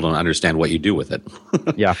 I still don't understand what you do with it.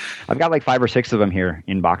 Yeah, I've got like 5 or 6 of them here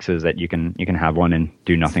in boxes that you can have one and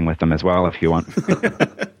do nothing with them as well if you want.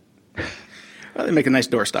 Well, they make a nice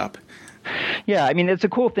doorstop. Yeah, I mean it's a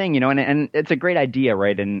cool thing, and it's a great idea,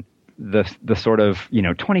 right? And the sort of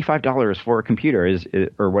 $25 for a computer is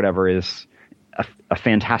or whatever is a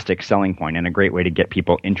fantastic selling point and a great way to get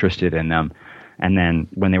people interested in them. And then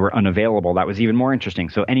when they were unavailable, that was even more interesting.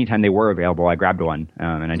 So anytime they were available, I grabbed one.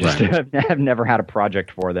 And I just have never had a project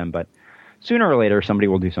for them. But sooner or later, somebody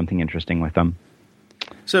will do something interesting with them.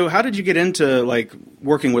 So how did you get into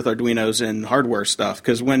working with Arduinos and hardware stuff?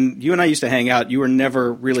 Because when you and I used to hang out, you were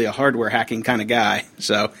never really a hardware hacking kind of guy.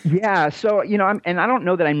 So yeah, so and I don't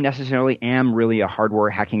know that I necessarily am really a hardware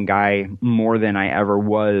hacking guy more than I ever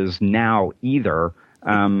was now either.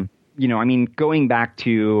 Going back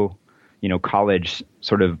to college,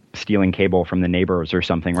 sort of stealing cable from the neighbors or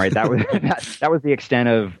something, right? That was that was the extent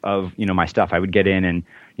of my stuff. I would get in and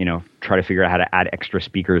try to figure out how to add extra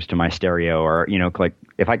speakers to my stereo, or like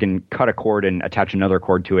if I can cut a cord and attach another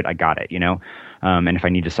cord to it, I got it, and if I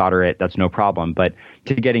need to solder it, that's no problem. But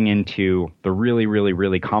to getting into the really, really,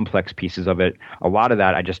 really complex pieces of it, a lot of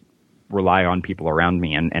that I just rely on people around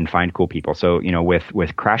me and find cool people. So, with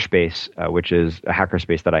Crashbase, which is a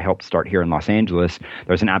hackerspace that I helped start here in Los Angeles,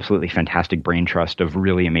 there's an absolutely fantastic brain trust of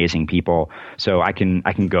really amazing people. So I can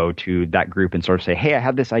go to that group and sort of say, hey, I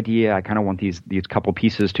have this idea. I kind of want these couple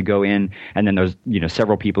pieces to go in. And then there's,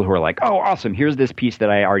 several people who are like, oh, awesome. Here's this piece that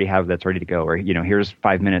I already have that's ready to go. Or, here's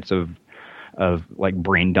 5 minutes of like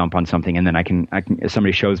brain dump on something. And then I can, if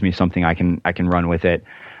somebody shows me something, I can run with it.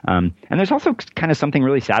 And there's also kind of something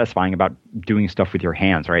really satisfying about doing stuff with your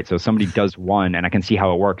hands, right? So somebody does one and I can see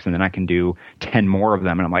how it works, and then I can do 10 more of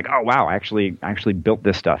them. And I'm like, oh, wow, I actually built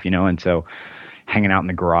this stuff, And so hanging out in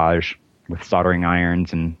the garage with soldering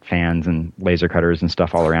irons and fans and laser cutters and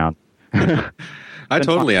stuff all around. I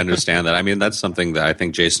totally understand that. I mean, that's something that I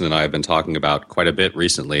think Jason and I have been talking about quite a bit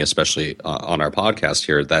recently, especially on our podcast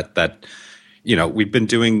here, that we've been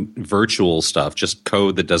doing virtual stuff, just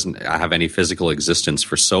code that doesn't have any physical existence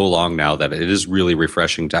for so long now that it is really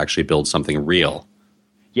refreshing to actually build something real.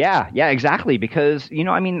 Yeah, exactly. Because,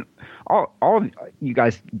 all of you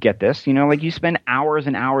guys get this, you spend hours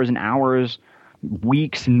and hours and hours,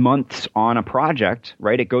 weeks and months on a project,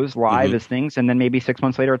 right? It goes live as things, and then maybe 6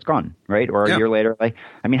 months later it's gone, right? Or a year later.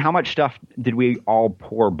 How much stuff did we all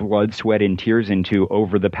pour blood, sweat, and tears into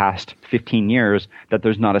over the past 15 years that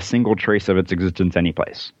there's not a single trace of its existence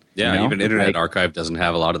anyplace? Yeah, even Internet Archive doesn't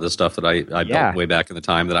have a lot of the stuff that I built way back in the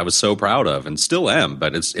time that I was so proud of and still am,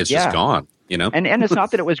 but it's just gone, And it's not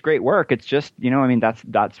that it was great work. It's just,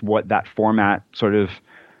 that's what that format sort of,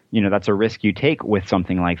 that's a risk you take with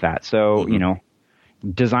something like that. So,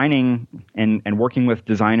 designing and working with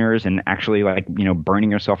designers and actually burning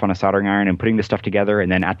yourself on a soldering iron and putting this stuff together,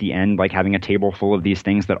 and then at the end having a table full of these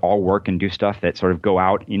things that all work and do stuff that sort of go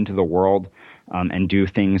out into the world and do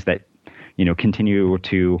things that, continue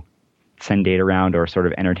to send data around or sort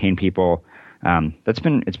of entertain people. It's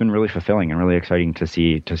been really fulfilling and really exciting to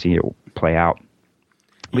see it play out.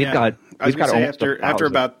 After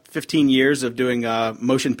about 15 years of doing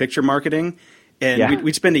motion picture marketing, and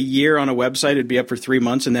we'd spend a year on a website, it'd be up for 3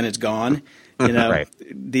 months, and then it's gone. Right.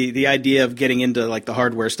 The idea of getting into like the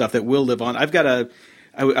hardware stuff that will live on.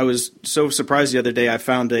 I was so surprised the other day. I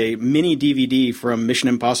found a mini DVD from Mission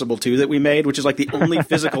Impossible 2 that we made, which is like the only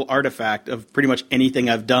physical artifact of pretty much anything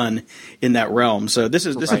I've done in that realm. So this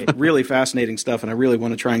is really fascinating stuff, and I really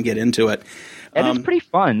want to try and get into it. And it's pretty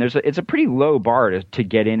fun. It's a pretty low bar to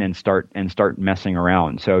get in and start messing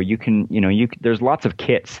around. So you can, there's lots of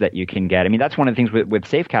kits that you can get. I mean, that's one of the things with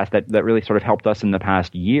Safecast that really sort of helped us in the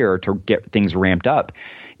past year to get things ramped up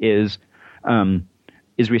is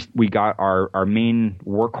we got our main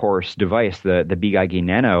workhorse device, the BGAIGI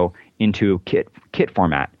Nano, into kit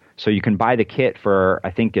format. So you can buy the kit for,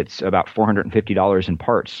 I think it's about $450 in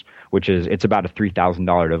parts, it's about a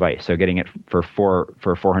 $3,000 device. So getting it for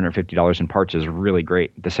 $450 in parts is really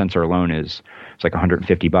great. The sensor alone it's like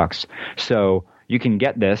 $150. So you can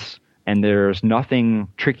get this, and there's nothing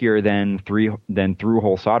trickier than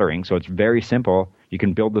through-hole soldering. So it's very simple. You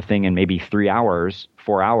can build the thing in maybe 4 hours,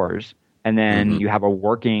 and then you have a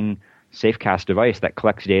working Safecast device that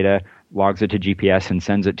collects data, logs it to GPS, and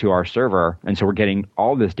sends it to our server. And so we're getting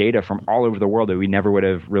all this data from all over the world that we never would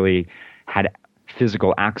have really had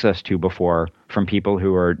physical access to before from people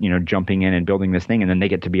who are, jumping in and building this thing, and then they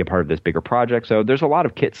get to be a part of this bigger project. So there's a lot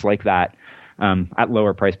of kits like that at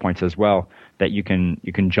lower price points as well that you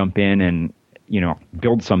can jump in and,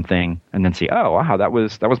 build something and then see, oh, wow, that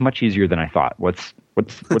was much easier than I thought. What's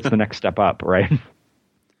the next step up, right?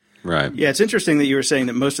 Right. Yeah, it's interesting that you were saying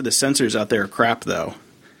that most of the sensors out there are crap, though.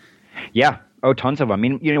 Yeah. Oh, tons of them. I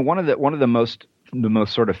mean, one of the most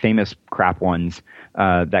sort of famous crap ones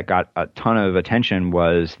that got a ton of attention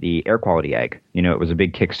was the air quality egg. It was a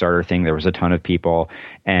big Kickstarter thing. There was a ton of people,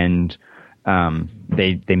 and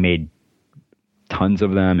they made tons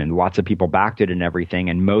of them, and lots of people backed it and everything.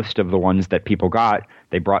 And most of the ones that people got,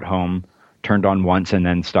 they brought home, turned on once, and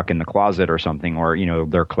then stuck in the closet or something, or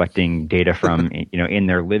they're collecting data from in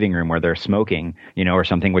their living room where they're smoking, or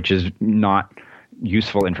something, which is not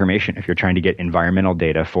useful information if you're trying to get environmental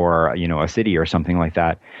data for a city or something like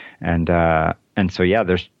that. And so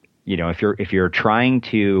there's if you're trying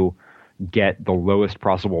to get the lowest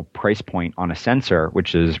possible price point on a sensor,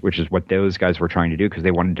 which is what those guys were trying to do, because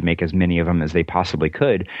they wanted to make as many of them as they possibly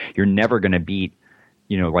could, you're never going to beat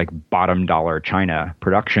like bottom dollar China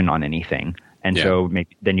production on anything. And so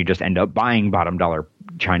then you just end up buying bottom dollar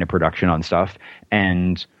China production on stuff,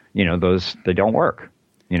 and those, they don't work.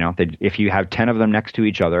 If you have 10 of them next to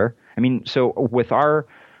each other, I mean, so with our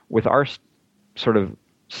sort of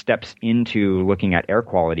steps into looking at air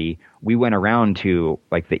quality, we went around to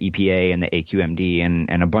like the EPA and the AQMD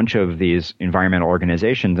and a bunch of these environmental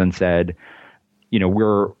organizations and said,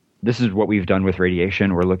 this is what we've done with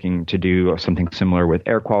radiation. We're looking to do something similar with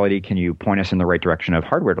air quality. Can you point us in the right direction of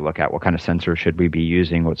hardware to look at? What kind of sensors should we be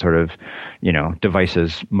using? What sort of,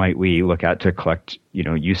 devices might we look at to collect,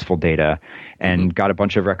 useful data? And got a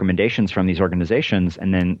bunch of recommendations from these organizations.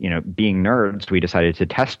 And then, being nerds, we decided to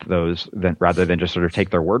test those rather than just sort of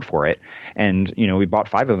take their word for it. And, we bought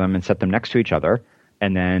 5 of them and set them next to each other.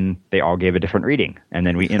 And then they all gave a different reading. And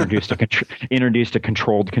then we introduced a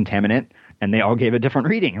controlled contaminant, and they all gave a different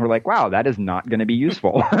reading. And we're like, wow, that is not going to be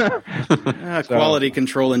useful. Quality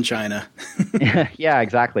control in China. Yeah,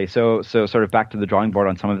 exactly. So sort of back to the drawing board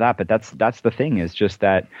on some of that. But that's the thing, is just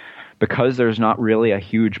that because there's not really a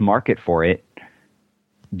huge market for it,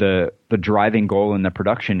 the driving goal in the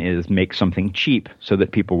production is make something cheap so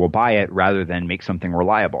that people will buy it, rather than make something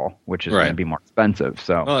reliable, which is going to be more expensive.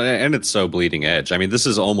 So, and it's so bleeding edge. I mean, this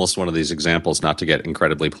is almost one of these examples, not to get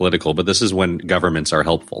incredibly political, but this is when governments are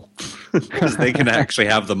helpful because they can actually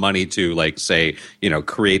have the money to, like, say,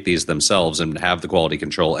 create these themselves and have the quality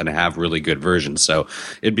control and have really good versions. So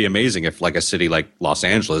it'd be amazing if, like, a city like Los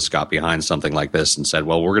Angeles got behind something like this and said,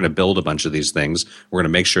 well, we're going to build a bunch of these things. We're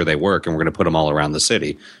going to make sure they work, and we're going to put them all around the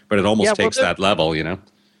city. But it almost takes that level,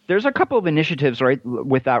 There's a couple of initiatives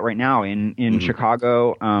with that right now in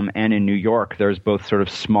Chicago and in New York. There's both sort of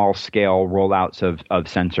small scale rollouts of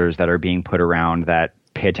sensors that are being put around that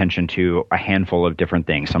pay attention to a handful of different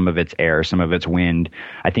things. Some of it's air, some of it's wind.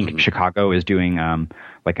 I think Chicago is doing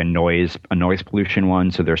like a noise pollution one.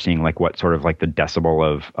 So they're seeing like what sort of like the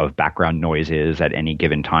decibel of background noise is at any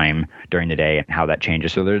given time during the day and how that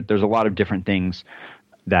changes. So there's a lot of different things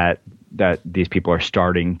that these people are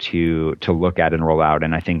starting to look at and roll out,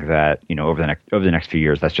 and I think that over the next few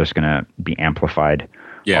years that's just going to be amplified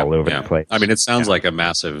all over the place. I mean, it sounds like a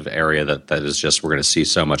massive area that is just, we're going to see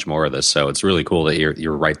so much more of this. So it's really cool that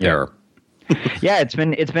you're right there. Yeah, it's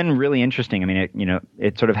been really interesting. I mean,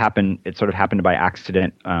 it sort of happened by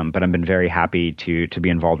accident, but I've been very happy to be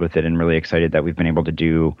involved with it, and really excited that we've been able to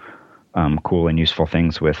do cool and useful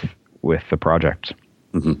things with the project.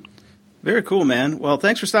 Mm-hmm. Very cool, man. Well,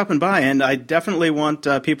 thanks for stopping by, and I definitely want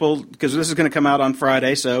people, because this is going to come out on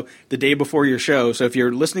Friday, so the day before your show. So if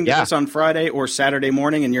you're listening to this on Friday or Saturday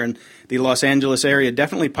morning and you're in the Los Angeles area,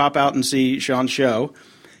 definitely pop out and see Sean's show.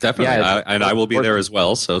 Definitely, and I will be there as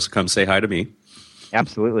well, so come say hi to me.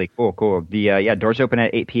 Absolutely. Cool. The doors open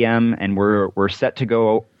at 8 p.m., and we're set to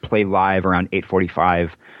go play live around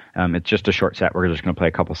 8:45. It's just a short set. We're just going to play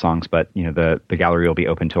a couple songs, but the gallery will be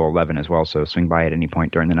open till 11 as well, so swing by at any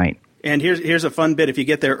point during the night. And here's a fun bit. If you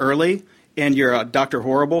get there early and you're a Dr.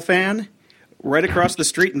 Horrible fan, right across the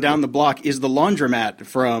street and down the block is the laundromat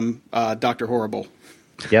from Dr. Horrible.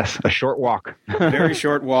 Yes, a short walk. Very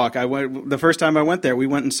short walk. The first time I went there, we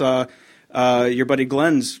went and saw your buddy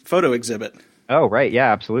Glenn's photo exhibit. Oh, right.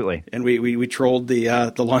 Yeah, absolutely. And we trolled the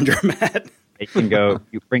laundromat. You can go.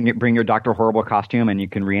 You bring your Dr. Horrible costume, and you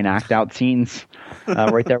can reenact out scenes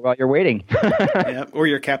right there while you're waiting. Yeah, or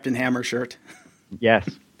your Captain Hammer shirt. Yes.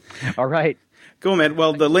 All right. Cool, man.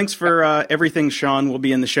 Well, the links for everything Sean will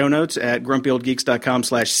be in the show notes at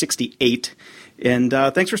grumpyoldgeeks.com/68. And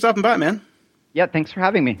thanks for stopping by, man. Yeah, thanks for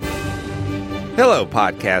having me. Hello,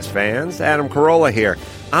 podcast fans. Adam Carolla here.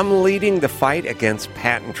 I'm leading the fight against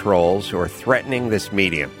patent trolls who are threatening this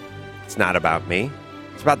medium. It's not about me.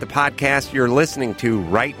 It's about the podcast you're listening to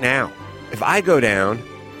right now. If I go down,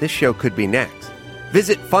 this show could be next.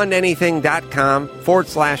 Visit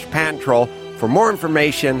fundanything.com/patent troll for more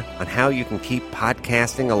information on how you can keep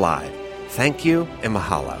podcasting alive. Thank you and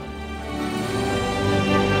mahalo.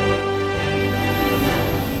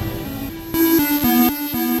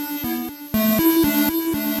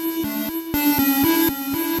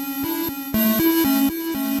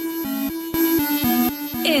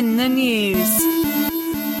 In the news.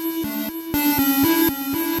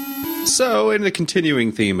 So, in the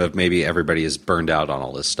continuing theme of maybe everybody is burned out on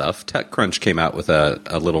all this stuff, TechCrunch came out with a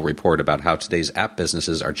little report about how today's app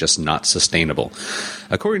businesses are just not sustainable.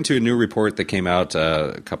 According to a new report that came out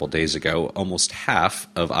a couple days ago, almost half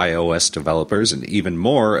of iOS developers and even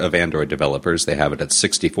more of Android developers, they have it at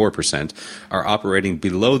 64%, are operating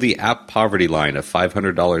below the app poverty line of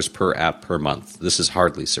 $500 per app per month. This is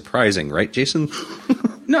hardly surprising, right, Jason?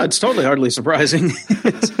 No, it's totally hardly surprising.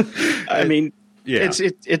 I mean... Yeah.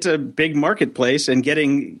 It's a big marketplace, and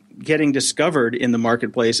getting discovered in the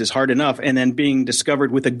marketplace is hard enough, and then being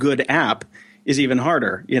discovered with a good app is even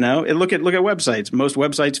harder. Look at websites. Most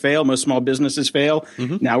websites fail. Most small businesses fail.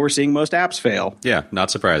 Mm-hmm. Now we're seeing most apps fail. Yeah, not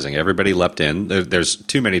surprising. Everybody leapt in. There's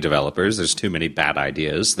too many developers. There's too many bad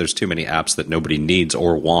ideas. There's too many apps that nobody needs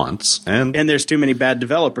or wants, and there's too many bad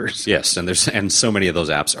developers. Yes, and so many of those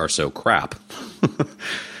apps are so crap,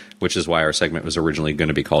 which is why our segment was originally going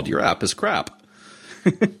to be called "Your App is Crap."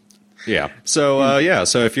 Yeah. So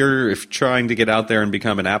So if you're trying to get out there and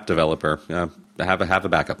become an app developer, have a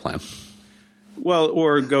backup plan. Well,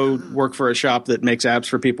 or go work for a shop that makes apps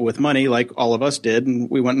for people with money, like all of us did, and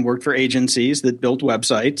we went and worked for agencies that built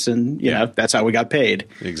websites, and you know that's how we got paid.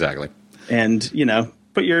 Exactly. And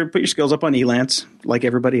put your skills up on Elance like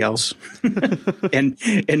everybody else,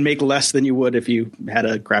 and make less than you would if you had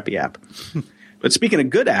a crappy app. But speaking of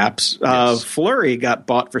good apps, yes. Flurry got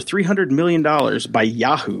bought for $300 million by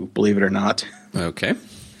Yahoo, believe it or not. Okay.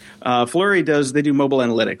 Flurry they do mobile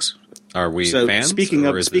analytics. Are we fans?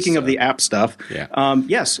 Speaking of the app stuff,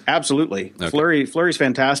 yes, absolutely. Okay. Flurry's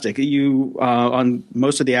fantastic. On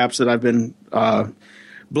most of the apps that I've been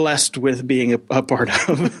blessed with being a part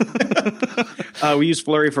of, we use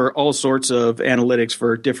Flurry for all sorts of analytics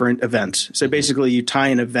for different events. So basically, you tie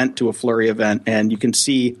an event to a Flurry event, and you can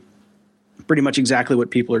see pretty much exactly what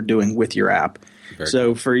people are doing with your app.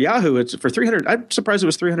 So for Yahoo, it's for 300. I'm surprised it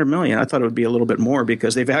was 300 million. I thought it would be a little bit more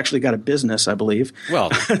because they've actually got a business, I believe.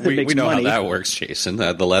 Well, we know money. How that works, Jason.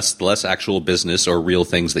 The less actual business or real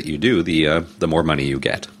things that you do, the more money you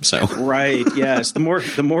get. So right, yes. The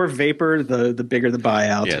more vapor, the bigger the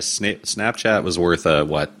buyout. Yes, Snapchat was worth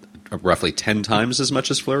roughly 10 times as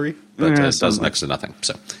much as Flurry, but it does next to nothing.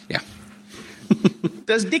 So yeah.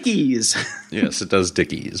 Does Dickies. Yes, it does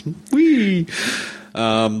Dickies. Whee!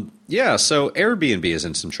 So Airbnb is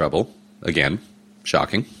in some trouble. Again,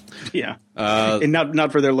 shocking. Yeah. And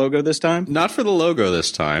not for their logo this time? Not for the logo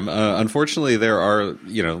this time. Unfortunately, there are,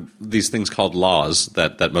 these things called laws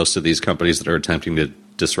that most of these companies that are attempting to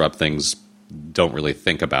disrupt things don't really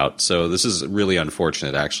think about. So this is really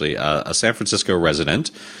unfortunate, actually. A San Francisco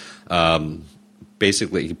resident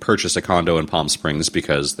basically purchase a condo in Palm Springs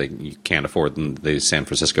because you can't afford the San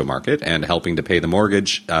Francisco market, and helping to pay the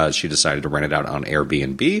mortgage, she decided to rent it out on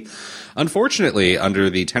Airbnb. Unfortunately, under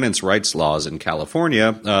the tenants' rights laws in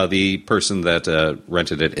California, the person that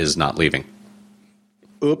rented it is not leaving.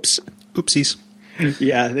 Oops. Oopsies.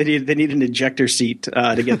 Yeah, they need an ejector seat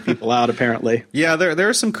to get people out, apparently. Yeah, there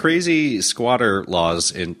are some crazy squatter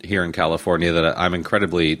laws here in California that I'm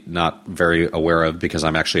incredibly not very aware of, because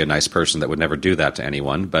I'm actually a nice person that would never do that to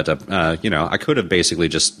anyone. But, I could have basically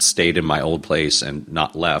just stayed in my old place and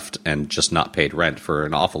not left and just not paid rent for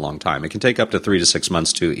an awful long time. It can take up to 3 to 6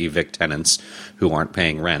 months to evict tenants who aren't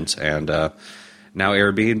paying rent. And now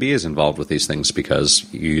Airbnb is involved with these things because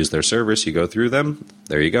you use their service, you go through them,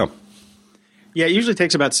 there you go. Yeah, it usually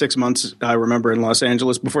takes about 6 months, I remember, in Los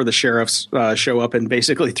Angeles before the sheriffs show up and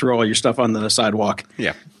basically throw all your stuff on the sidewalk.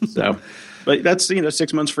 Yeah. So, but that's,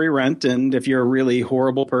 6 months free rent, and if you're a really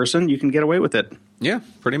horrible person, you can get away with it. Yeah,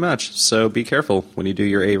 pretty much. So be careful when you do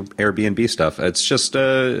your Airbnb stuff. It's just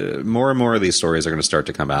more and more of these stories are going to start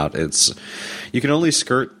to come out. You can only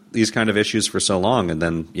skirt these kind of issues for so long, and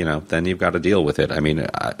then you've got to deal with it. I mean,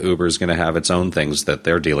 Uber is going to have its own things that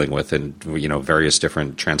they're dealing with in various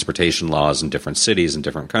different transportation laws in different cities and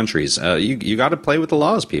different countries. You got to play with the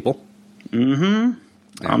laws, people. Mm-hmm.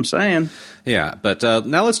 Yeah. I'm saying. Yeah, but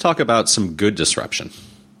now let's talk about some good disruption.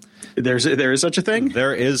 There is such a thing?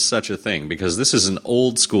 There is such a thing, because this is an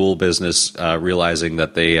old school business realizing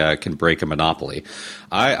that they can break a monopoly.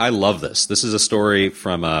 I love this. This is a story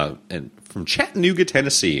from Chattanooga,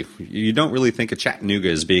 Tennessee. You don't really think of Chattanooga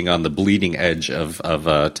as being on the bleeding edge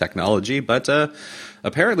of technology, but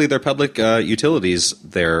apparently their public utilities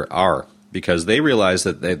there are, because they realize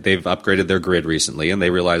that they've upgraded their grid recently, and they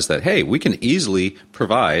realize that, hey, we can easily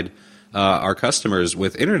provide our customers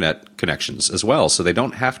with internet connections as well, so they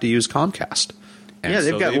don't have to use Comcast. And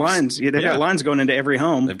they've got lines. They've got lines going into every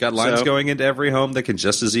home. They've got lines going into every home that can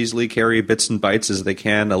just as easily carry bits and bytes as they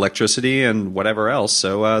can electricity and whatever else.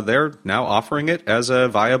 So they're now offering it as a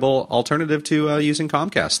viable alternative to using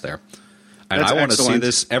Comcast there. And I want to see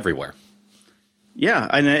this everywhere. Yeah,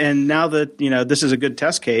 and now that this is a good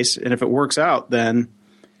test case, and if it works out, then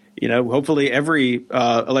hopefully every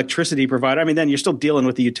electricity provider. I mean, then you're still dealing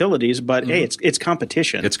with the utilities, but hey, it's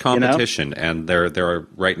competition. It's competition, and they're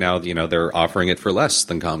right now. They're offering it for less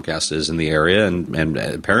than Comcast is in the area, and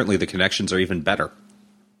apparently the connections are even better.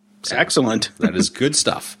 So excellent. That is good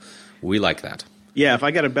stuff. We like that. Yeah, if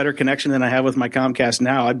I got a better connection than I have with my Comcast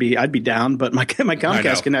now, I'd be down. But my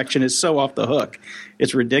Comcast connection is so off the hook,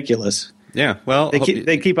 it's ridiculous. Yeah, well, they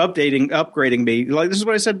keep upgrading me. Like, this is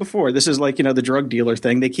what I said before. This is like the drug dealer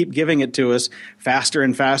thing. They keep giving it to us faster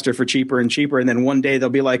and faster for cheaper and cheaper, and then one day they'll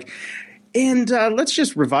be like, "And let's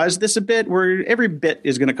just revise this a bit, where every bit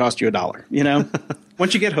is going to cost you $1."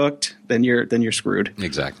 Once you get hooked, then you're screwed.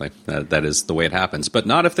 Exactly. That is the way it happens. But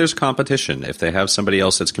not if there's competition. If they have somebody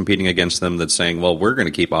else that's competing against them that's saying, "Well, we're going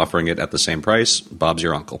to keep offering it at the same price," Bob's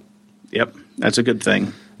your uncle. Yep, that's a good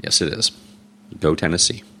thing. Yes, it is. Go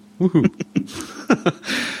Tennessee. Woohoo.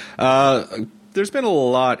 There's been a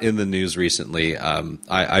lot in the news recently.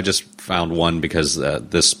 I just found one because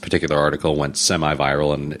this particular article went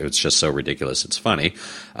semi-viral, and it's just so ridiculous. It's funny.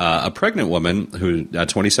 A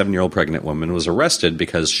 27-year-old pregnant woman was arrested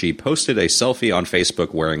because she posted a selfie on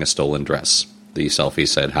Facebook wearing a stolen dress. The selfie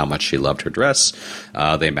said how much she loved her dress.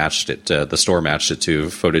 They matched it. The store matched it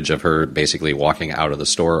to footage of her basically walking out of the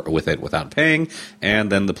store with it without paying,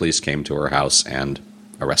 and then the police came to her house and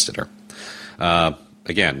arrested her.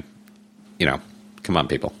 Again, come on,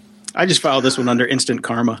 people. I just filed this one under instant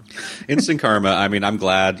karma. Instant karma. I mean, I'm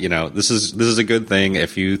glad. This is a good thing.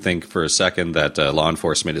 If you think for a second that law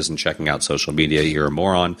enforcement isn't checking out social media, you're a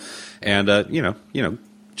moron. And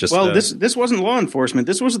just this wasn't law enforcement.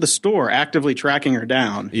 This was the store actively tracking her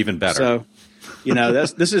down. Even better. So,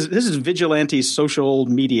 this is vigilante social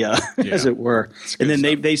media, as it were. And then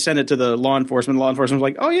they sent it to the law enforcement. Law enforcement was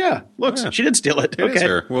like, "Oh yeah, look, she did steal it. Okay,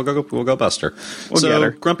 her. We'll go bust her." We'll get her.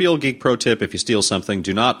 Grumpy Old Geek pro tip: if you steal something,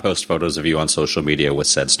 do not post photos of you on social media with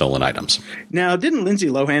said stolen items. Now, didn't Lindsay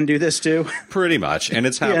Lohan do this too? Pretty much, and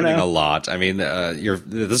it's happening a lot. I mean,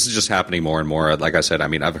 this is just happening more and more. Like I said, I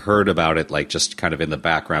mean, I've heard about it like just kind of in the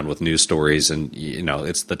background with news stories, and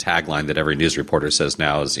it's the tagline that every news reporter says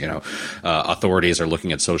now is authorities are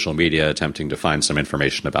looking at social media attempting to find some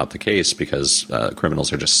information about the case because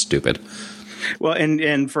criminals are just stupid. Well,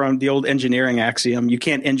 and from the old engineering axiom, you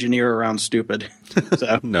can't engineer around stupid.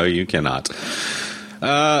 So. No, you cannot.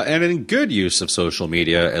 And in good use of social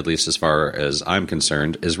media, at least as far as I'm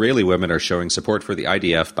concerned, Israeli women are showing support for the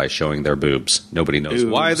IDF by showing their boobs. Nobody knows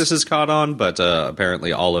why this is caught on, but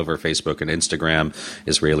apparently all over Facebook and Instagram,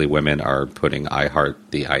 Israeli women are putting "I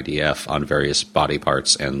heart the IDF" on various body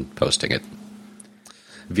parts and posting it.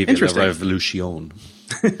 Vive la revolution.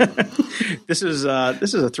 This is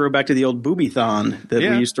a throwback to the old booby-thon that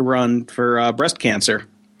we used to run for breast cancer.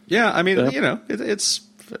 Yeah, I mean, it's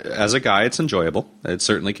as a guy, it's enjoyable. It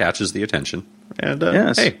certainly catches the attention. And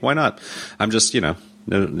hey, why not? I'm just,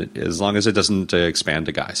 as long as it doesn't expand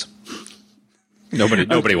to guys.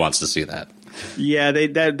 Nobody wants to see that. Yeah,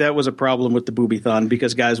 that was a problem with the booby-thon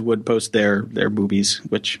because guys would post their boobies,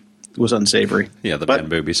 which was unsavory. Yeah, man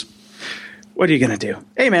boobies. What are you going to do?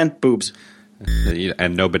 Hey, man, boobs.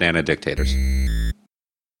 And no banana dictators.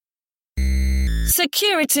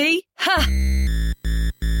 Security? Ha!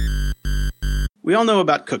 We all know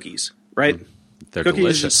about cookies, right? They're cookies,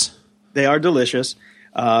 delicious. They are delicious.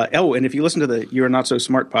 And if you listen to the You're Not So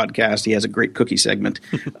Smart podcast, he has a great cookie segment.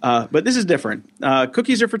 But this is different.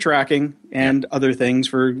 Cookies are for tracking and other things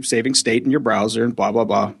for saving state in your browser and blah, blah,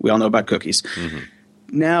 blah. We all know about cookies. Mm-hmm.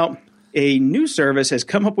 Now, a new service has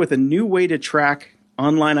come up with a new way to track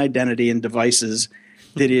online identity and devices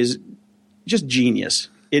that is just genius.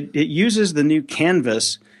 It uses the new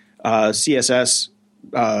Canvas CSS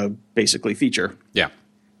basically feature. Yeah.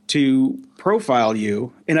 To profile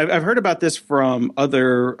you, and I've heard about this from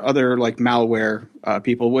other like malware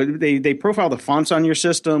people. They profile the fonts on your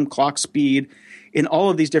system, clock speed, and all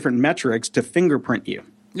of these different metrics to fingerprint you.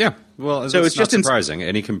 Yeah, well, so it's not just surprising.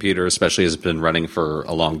 Any computer, especially, has been running for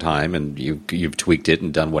a long time, and you've tweaked it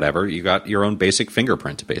and done whatever. You got your own basic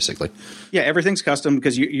fingerprint, basically. Yeah, everything's custom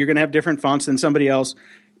because you're going to have different fonts than somebody else.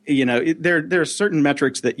 There are certain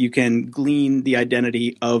metrics that you can glean the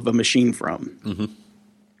identity of a machine from. Mm-hmm.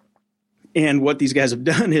 And what these guys have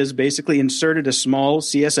done is basically inserted a small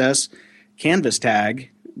CSS canvas tag,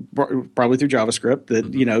 probably through JavaScript,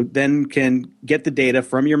 that then can get the data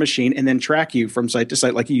from your machine and then track you from site to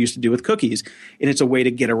site like you used to do with cookies. And it's a way to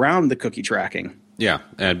get around the cookie tracking. Yeah,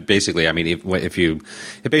 and basically, I mean,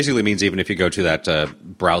 it basically means even if you go to that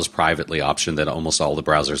browse privately option that almost all the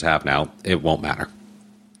browsers have now, it won't matter.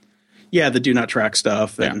 Yeah, the do not track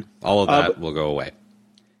stuff. And all of that will go away.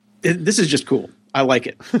 This is just cool. I like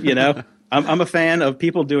it. I'm a fan of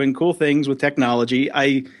people doing cool things with technology.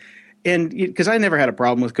 Because I never had a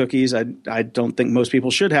problem with cookies. I don't think most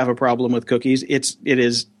people should have a problem with cookies. It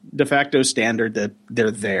is de facto standard that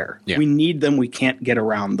they're there. Yeah. We need them. We can't get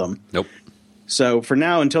around them. Nope. So for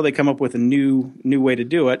now, until they come up with a new way to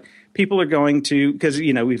do it, people are going to, because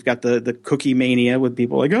we've got the cookie mania with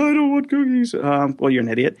people like, oh, I don't want cookies. Well, you're an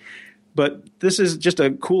idiot. But this is just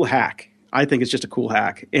a cool hack. I think it's just a cool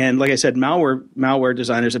hack. And like I said, malware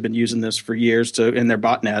designers have been using this for years in their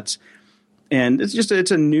botnets. And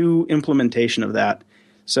it's a new implementation of that.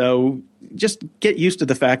 So just get used to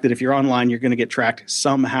the fact that if you're online, you're going to get tracked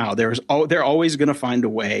somehow. They're always going to find a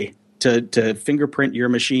way to fingerprint your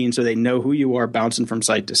machine so they know who you are bouncing from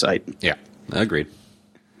site to site. Yeah, agreed.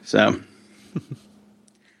 So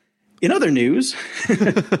in other news,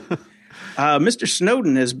 Mr.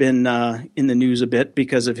 Snowden has been in the news a bit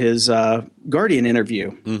because of his Guardian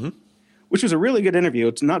interview. Mm-hmm. Which was a really good interview.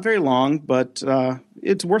 It's not very long, but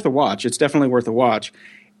it's worth a watch. It's definitely worth a watch.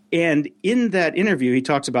 And in that interview, he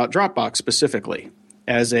talks about Dropbox specifically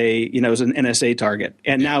as an NSA target.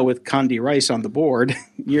 And now with Condi Rice on the board,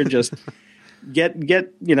 you're just get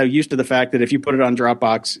used to the fact that if you put it on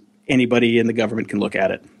Dropbox, anybody in the government can look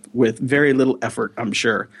at it with very little effort, I'm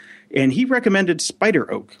sure. And he recommended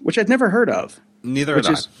SpiderOak, which I'd never heard of. Neither had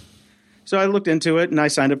I. So I looked into it and I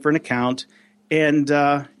signed up for an account. And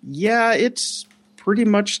it's pretty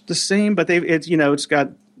much the same, but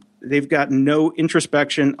they've got no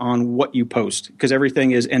introspection on what you post because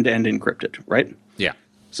everything is end-to-end encrypted, right? Yeah.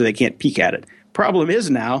 So they can't peek at it. Problem is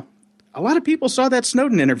now, a lot of people saw that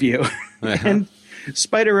Snowden interview, and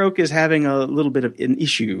SpiderOak is having a little bit of an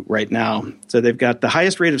issue right now. So they've got the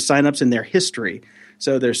highest rate of signups in their history.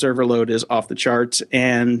 So their server load is off the charts,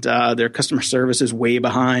 and their customer service is way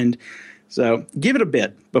behind. So give it a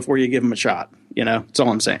bit before you give them a shot. That's all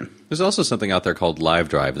I'm saying. There's also something out there called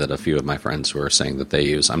LiveDrive that a few of my friends were saying that they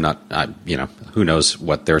use. Who knows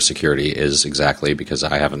what their security is exactly because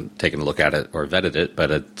I haven't taken a look at it or vetted it, but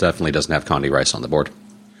it definitely doesn't have Condi Rice on the board.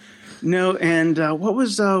 No, and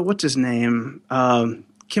what's his name?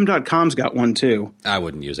 Kim.com's got one too. I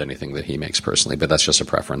wouldn't use anything that he makes personally, but that's just a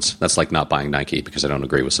preference. That's like not buying Nike because I don't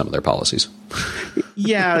agree with some of their policies.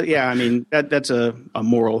 Yeah. I mean, that's a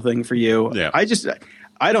moral thing for you. Yeah.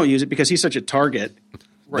 I don't use it because he's such a target.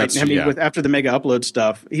 Right. After the mega upload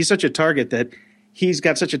stuff, he's such a target that he's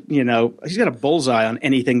got such a, he's got a bullseye on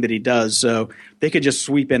anything that he does. So they could just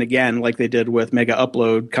sweep in again like they did with Mega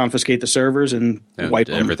Upload, confiscate the servers and wipe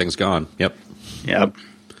them. Everything's gone. Yep.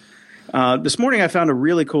 This morning I found a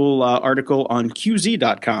really cool article on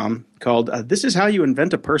QZ.com called This is How You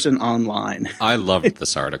Invent a Person Online. I loved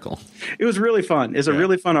this article. It was really fun. It's a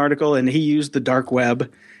really fun article, and he used the dark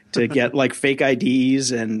web to get like fake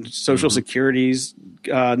IDs and social securities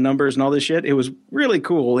numbers and all this shit. It was really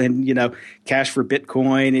cool. And, cash for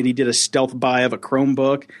Bitcoin, and he did a stealth buy of a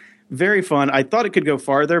Chromebook. Very fun. I thought it could go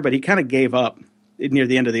farther, but he kind of gave up near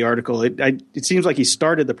the end of the article. It seems like he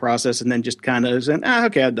started the process and then just kind of said,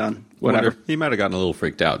 okay, I'm done. Whatever. He might have gotten a little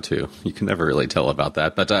freaked out, too. You can never really tell about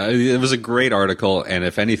that. But it was a great article, and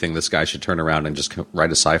if anything, this guy should turn around and just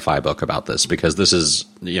write a sci-fi book about this, because this is,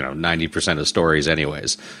 90% of stories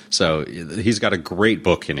anyways. So he's got a great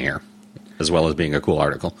book in here, as well as being a cool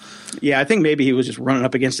article. Yeah, I think maybe he was just running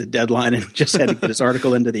up against a deadline and just had to get his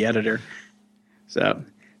article into the editor. So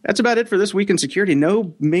that's about it for this week in security.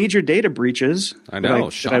 No major data breaches. I know,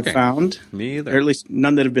 that I've found. Me either. Or at least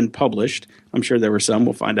none that have been published. I'm sure there were some.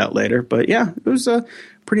 We'll find out later. But yeah, it was a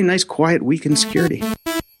pretty nice, quiet week in security.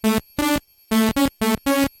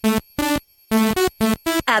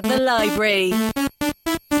 At the library.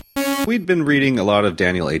 We'd been reading a lot of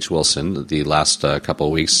Daniel H. Wilson the last couple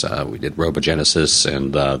of weeks. We did Robogenesis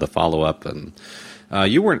and the follow-up. And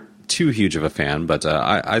you weren't too huge of a fan, but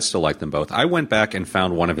I still like them both. I went back and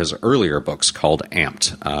found one of his earlier books called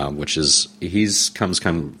Amped, which is comes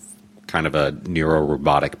kind of a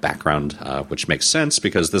neuro-robotic background, which makes sense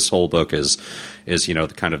because this whole book is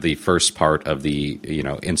kind of the first part of the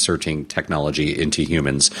inserting technology into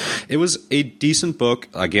humans. It was a decent book.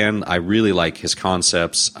 Again, I really like his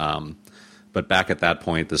concepts, but back at that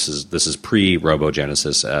point, this is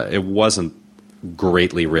pre-Robogenesis. It wasn't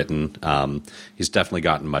greatly written. He's definitely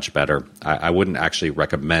gotten much better. I wouldn't actually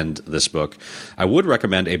recommend this book. I would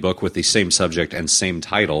recommend a book with the same subject and same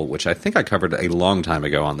title, which I think I covered a long time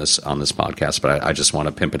ago on this podcast, but I just want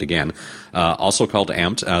to pimp it again. Also called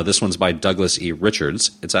Amped. This one's by Douglas E. Richards.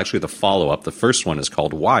 It's actually the follow-up. The first one is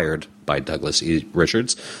called Wired by Douglas E.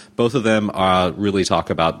 Richards. Both of them really talk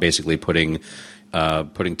about basically putting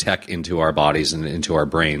tech into our bodies and into our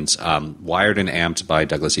brains. Wired and Amped by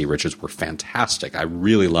Douglas E. Richards were fantastic. I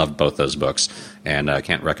really loved both those books, and I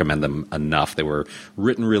can't recommend them enough. They were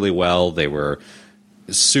written really well. They were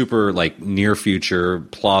super near future,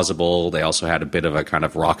 plausible. They also had a bit of a kind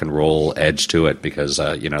of rock and roll edge to it because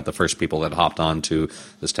the first people that hopped onto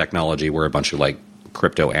this technology were a bunch of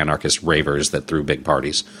crypto anarchist ravers that threw big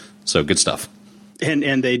parties. So good stuff.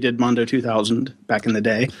 And they did Mondo 2000 back in the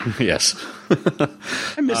day. Yes.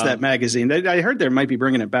 I missed that magazine. I heard they might be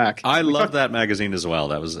bringing it back. I love that magazine as well.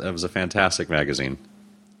 That was a fantastic magazine.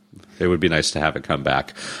 It would be nice to have it come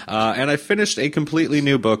back. And I finished a completely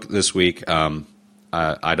new book this week.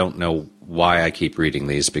 I don't know why I keep reading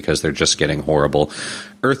these because they're just getting horrible.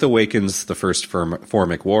 Earth Awakens, The First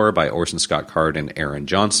Formic War by Orson Scott Card and Aaron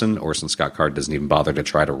Johnson. Orson Scott Card doesn't even bother to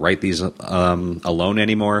try to write these alone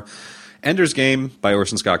anymore. Ender's Game by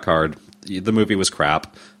Orson Scott Card. The movie was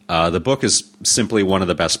crap. The book is simply one of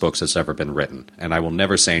the best books that's ever been written, and I will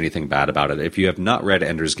never say anything bad about it. If you have not read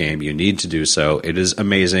Ender's Game, you need to do so. It is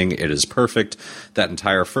amazing. It is perfect. That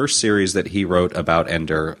entire first series that he wrote about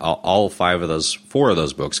Ender, all four of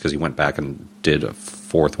those books, because he went back and did a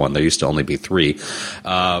fourth one. There used to only be 3,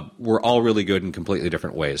 were all really good in completely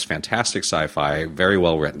different ways. Fantastic sci-fi, very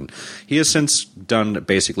well written. He has since done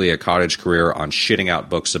basically a cottage career on shitting out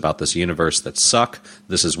books about this universe that suck.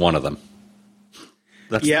 This is one of them.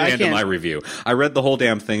 That's the end of my review. I read the whole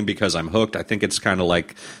damn thing because I'm hooked. I think it's kind of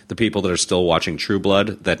like the people that are still watching True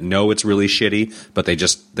Blood that know it's really shitty, but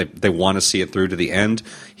they want to see it through to the end.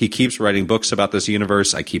 He keeps writing books about this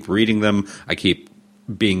universe. I keep reading them. I keep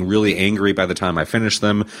being really angry by the time I finish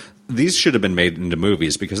them. These should have been made into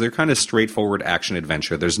movies because they're kind of straightforward action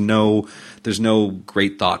adventure. There's no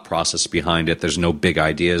great thought process behind it. There's no big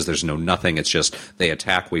ideas. There's no nothing. It's just they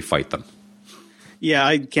attack, we fight them. Yeah,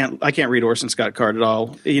 I can't read Orson Scott Card at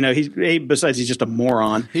all. Besides he's just a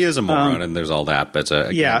moron. He is a moron, and there's all that. But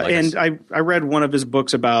I read one of his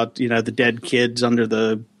books about the dead kids under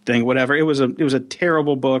the thing, whatever. It was a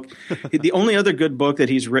terrible book. The only other good book that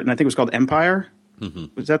he's written, I think, was called Empire. Mm-hmm.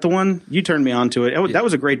 Was that the one? You turned me on to it. That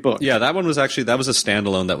was a great book. Yeah, that one was actually a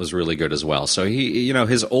standalone that was really good as well. So he,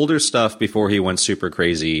 his older stuff before he went super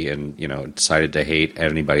crazy and decided to hate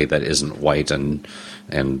anybody that isn't white and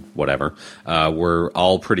whatever, were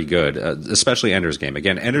all pretty good. Especially Ender's Game.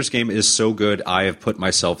 Again, Ender's Game is so good. I have put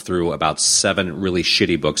myself through about 7 really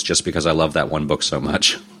shitty books just because I love that one book so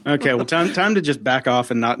much. Okay, well, time to just back off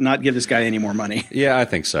and not give this guy any more money. Yeah, I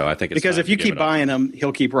think so. I think it's because time if you to give keep it up. buying them,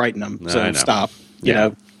 he'll keep writing them. So I know. stop. You Yeah.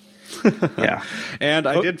 know. Yeah. And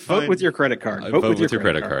I did vote with your credit card. Vote with your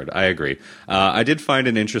credit card. I agree. I did find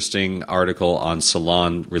an interesting article on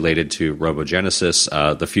Salon related to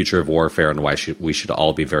Robogenesis, the future of warfare, and why we should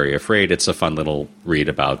all be very afraid. It's a fun little read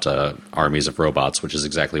about armies of robots, which is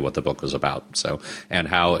exactly what the book was about. So, and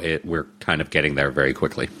how we're kind of getting there very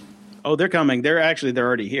quickly. Oh, they're coming. They're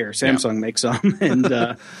already here. Samsung makes some,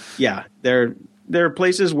 and yeah, there are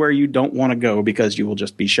places where you don't want to go because you will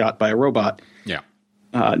just be shot by a robot. Yeah.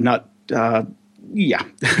 Yeah.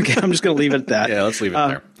 Okay, I'm just going to leave it at that. Yeah, let's leave it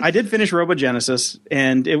there. I did finish Robogenesis,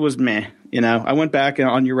 and it was meh. You know, I went back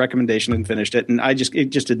on your recommendation and finished it, and it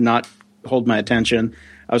just did not hold my attention.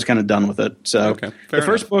 I was kind of done with it. So Okay, the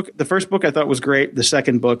first book I thought was great. The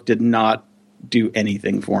second book did not do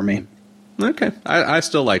anything for me. Okay. I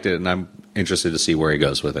still liked it, and I'm interested to see where he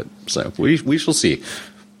goes with it. So we shall see.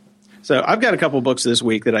 So I've got a couple books this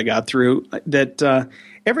week that I got through that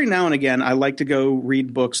every now and again I like to go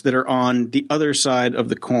read books that are on the other side of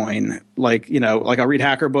the coin. Like I'll read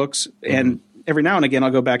hacker books, and every now and again I'll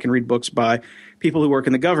go back and read books by people who work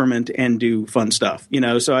in the government and do fun stuff.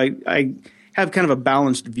 So I have kind of a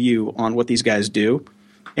balanced view on what these guys do.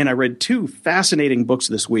 And I read two fascinating books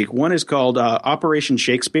this week. One is called Operation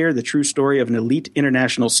Shakespeare, The True Story of an Elite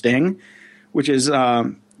International Sting, which is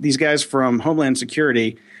these guys from Homeland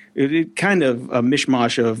Security. It kind of a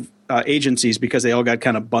mishmash of agencies because they all got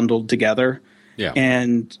kind of bundled together. Yeah.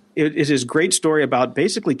 And it is this great story about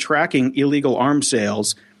basically tracking illegal arms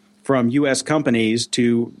sales from U.S. companies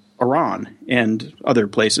to Iran and other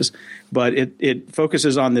places. But it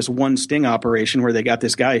focuses on this one sting operation where they got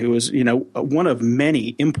this guy who was, one of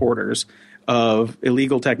many importers of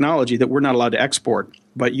illegal technology that we're not allowed to export.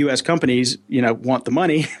 But U.S. companies, want the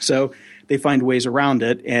money, so they find ways around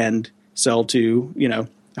it and sell to,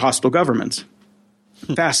 hostile governments.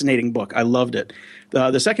 Fascinating book. I loved it.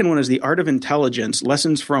 The second one is The Art of Intelligence,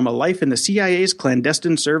 Lessons from a Life in the CIA's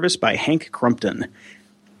Clandestine Service by Hank Crumpton.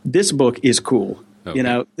 This book is cool.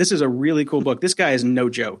 Okay. This is a really cool book. This guy is no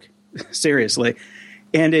joke. Seriously.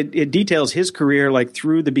 And it details his career like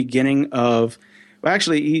through the beginning of – well,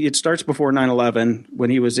 actually, it starts before 9/11 when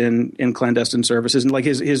he was in clandestine services and like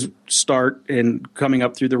his start and coming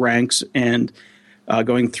up through the ranks and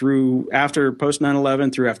going through after post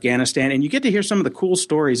 9/11 through Afghanistan. And you get to hear some of the cool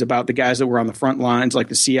stories about the guys that were on the front lines, like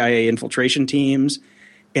the CIA infiltration teams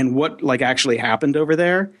and what like actually happened over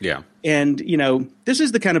there. Yeah. And, this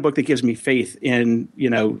is the kind of book that gives me faith in,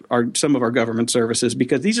 some of our government services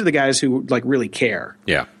because these are the guys who like really care.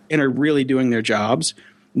 Yeah. And are really doing their jobs.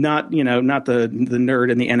 Not the nerd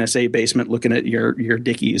in the NSA basement looking at your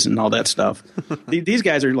Dickies and all that stuff. These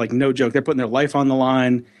guys are like no joke. They're putting their life on the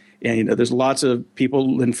line. And there's lots of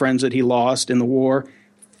people and friends that he lost in the war.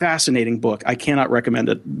 Fascinating book. I cannot recommend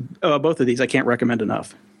it. Both of these I can't recommend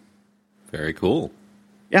enough. Very cool.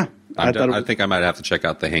 Yeah. I think I might have to check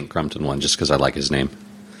out the Hank Crumpton one just because I like his name.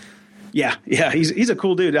 Yeah. He's a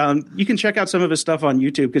cool dude. You can check out some of his stuff on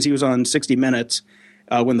YouTube because he was on 60 Minutes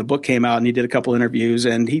when the book came out, and he did a couple interviews,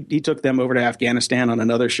 and he took them over to Afghanistan on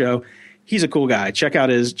another show. He's a cool guy. Check out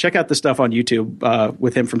the stuff on YouTube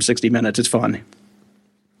with him from 60 Minutes. It's fun.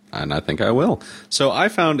 And I think I will. So I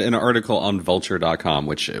found an article on Vulture.com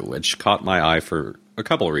which caught my eye for a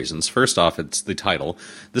couple of reasons. First off, it's the title.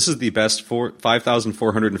 This is the best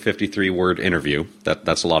 5,453 word interview.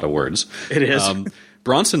 That's a lot of words. It is.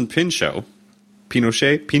 Bronson Pinchot.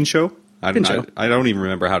 I don't even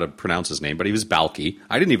remember how to pronounce his name, but he was Balky.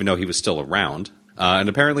 I didn't even know he was still around. And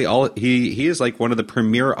apparently he is like one of the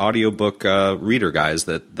premier audiobook reader guys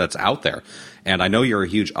that's out there. And I know you're a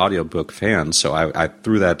huge audiobook fan, so I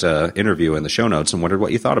threw that interview in the show notes and wondered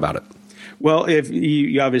what you thought about it. Well, if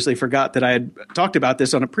you obviously forgot that I had talked about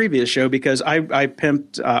this on a previous show because I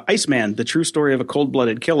pimped Iceman, The True Story of a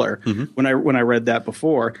Cold-Blooded Killer, when I read that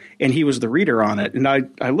before, and he was the reader on it. And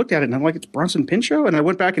I looked at it and I'm like, it's Bronson Pinchot? And I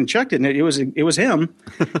went back and checked it, and it was him.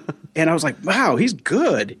 And I was like, wow, he's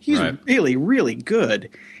good. He's really, really good.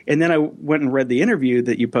 And then I went and read the interview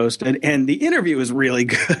that you posted, and the interview is really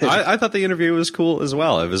good. I thought the interview was cool as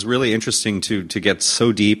well. It was really interesting to get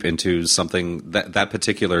so deep into something that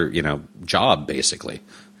particular job, basically.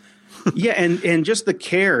 Yeah, and just the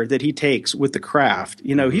care that he takes with the craft.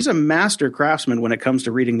 He's a master craftsman when it comes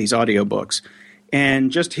to reading these audiobooks.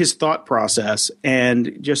 And just his thought process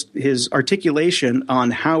and just his articulation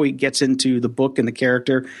on how he gets into the book and the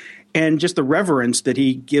character and just the reverence that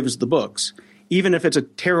he gives the books. Even if it's a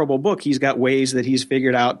terrible book, he's got ways that he's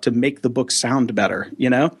figured out to make the book sound better,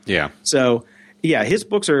 Yeah. So, yeah, his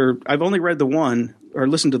books are – I've only read the one, or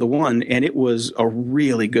listened to the one, and it was a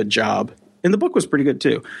really good job. And the book was pretty good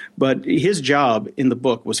too. But his job in the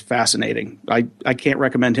book was fascinating. I can't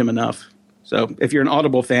recommend him enough. So if you're an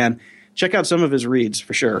Audible fan, check out some of his reads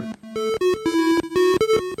for sure.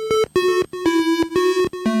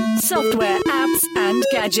 Software, apps, and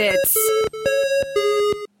gadgets.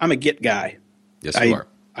 I'm a Git guy. Yes, you are.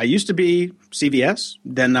 I used to be CVS,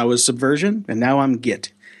 then I was Subversion, and now I'm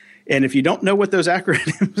Git. And if you don't know what those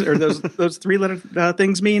acronyms or those three-letter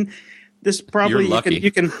things mean, this probably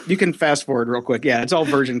you can fast forward real quick. Yeah, it's all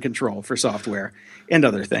version control for software and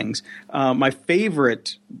other things. My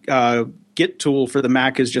favorite Git tool for the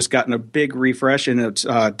Mac has just gotten a big refresh, and it's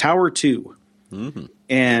Tower 2. Mm-hmm.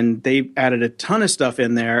 And they added a ton of stuff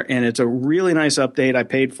in there, and it's a really nice update. I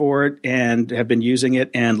paid for it and have been using it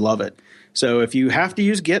and love it. So if you have to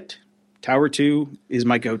use Git, Tower 2 is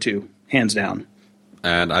my go-to, hands down.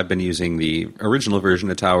 And I've been using the original version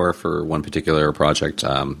of Tower for one particular project,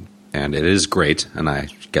 and it is great, and I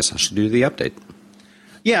guess I should do the update.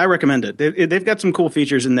 Yeah, I recommend it. They've got some cool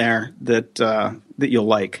features in there that you'll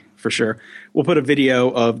like, for sure. We'll put a video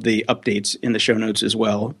of the updates in the show notes as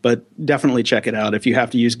well, but definitely check it out. If you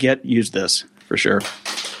have to use Git, use this, for sure.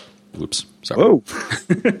 Oops, sorry. Whoa.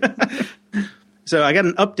 So I got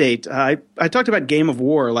an update. I talked about Game of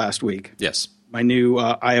War last week. Yes. My new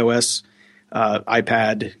iOS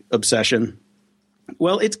iPad obsession.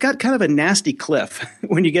 Well, it's got kind of a nasty cliff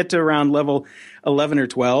when you get to around level 11 or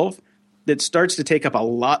 12 that starts to take up a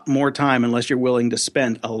lot more time unless you're willing to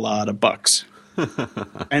spend a lot of bucks.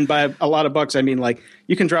 And by a lot of bucks, I mean like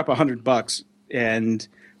you can drop $100 and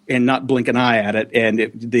not blink an eye at it, and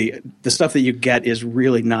the stuff that you get is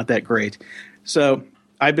really not that great. So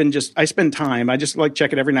I spend time. I just like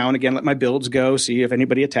check it every now and again, let my builds go, see if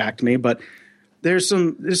anybody attacked me. But there's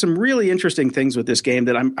some really interesting things with this game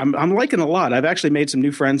that I'm liking a lot. I've actually made some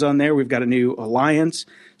new friends on there. We've got a new alliance.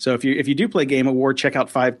 So if you do play Game of War, check out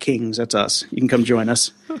Five Kings. That's us. You can come join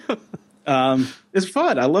us. It's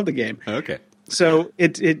fun. I love the game. Okay. So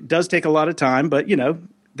it does take a lot of time, but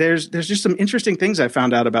there's just some interesting things I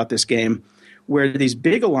found out about this game, where these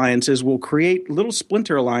big alliances will create little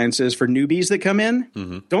splinter alliances for newbies that come in.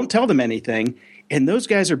 Mm-hmm. Don't tell them anything. And those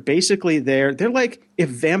guys are basically there. They're like if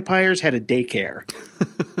vampires had a daycare.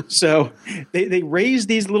 So they raise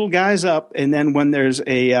these little guys up, and then when there's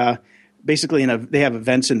they have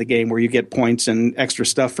events in the game where you get points and extra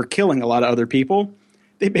stuff for killing a lot of other people.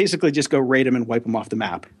 They basically just go raid them and wipe them off the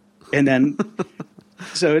map. And then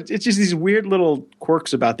so it's just these weird little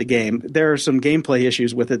quirks about the game. There are some gameplay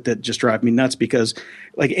issues with it that just drive me nuts because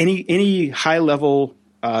like any high level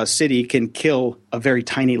city can kill a very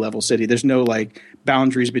tiny level city. There's no like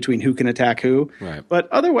boundaries between who can attack who. Right. But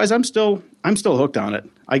otherwise, I'm still hooked on it.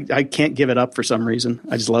 I can't give it up for some reason.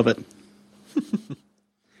 I just love it.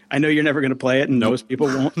 I know you're never going to play it, and most people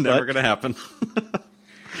won't. Never going to happen.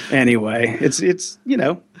 Anyway, it's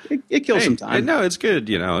it kills some time. No, it's good.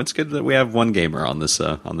 It's good that we have one gamer on this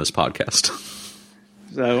podcast.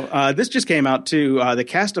 So this just came out too. The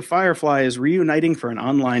cast of Firefly is reuniting for an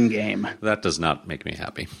online game. That does not make me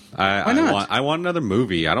happy. Why not? I want another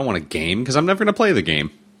movie. I don't want a game because I'm never going to play the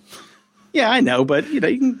game. Yeah, I know, but you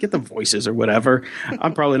can get the voices or whatever.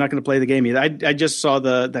 I'm probably not going to play the game either. I just saw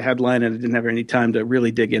the headline and I didn't have any time to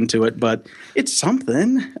really dig into it, but it's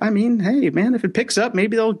something. I mean, hey, man, if it picks up,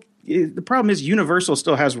 maybe the problem is Universal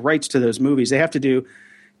still has rights to those movies. They have to do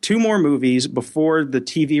 2 more movies before the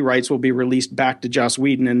TV rights will be released back to Joss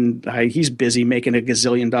Whedon, and he's busy making $1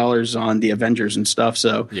 gazillion on the Avengers and stuff.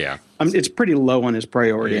 So yeah, it's pretty low on his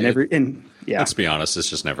priority. Yeah, let's be honest, it's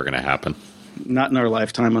just never going to happen. Not in our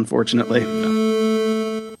lifetime, unfortunately.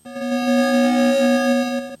 No.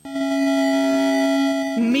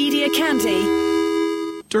 Media Candy.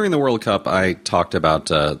 During the World Cup, I talked about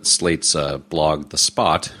Slate's blog, The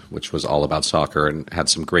Spot, which was all about soccer and had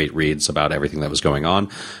some great reads about everything that was going on.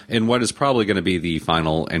 In what is probably going to be the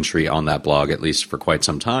final entry on that blog, at least for quite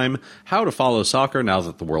some time, how to follow soccer now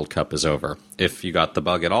that the World Cup is over. If you got the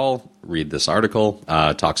bug at all, read this article.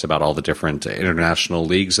 It talks about all the different international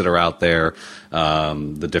leagues that are out there,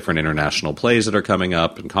 the different international plays that are coming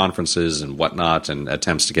up, and conferences and whatnot, and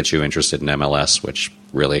attempts to get you interested in MLS, which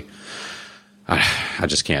really... I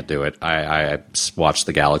just can't do it. I watched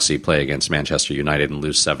the Galaxy play against Manchester United and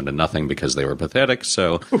lose 7-0 because they were pathetic.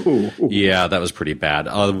 So, yeah, that was pretty bad.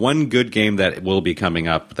 One good game that will be coming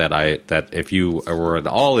up that if you were at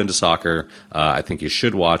all into soccer, I think you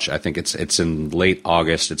should watch. I think it's in late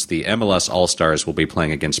August. It's the MLS All-Stars will be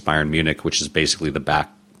playing against Bayern Munich, which is basically the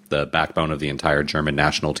the backbone of the entire German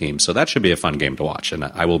national team. So that should be a fun game to watch, and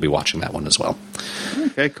I will be watching that one as well.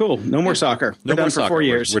 Okay, cool. No more soccer. No We're done more for soccer. 4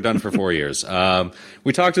 years. We're done for 4 years.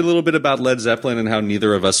 We talked a little bit about Led Zeppelin and how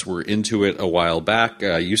neither of us were into it a while back.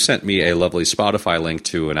 You sent me a lovely Spotify link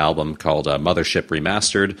to an album called Mothership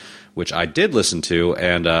Remastered, which I did listen to,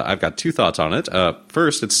 and I've got two thoughts on it.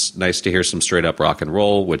 First, it's nice to hear some straight-up rock and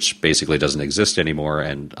roll, which basically doesn't exist anymore,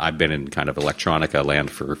 and I've been in kind of electronica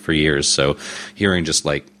land for years, so hearing just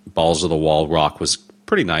like balls-of-the-wall rock was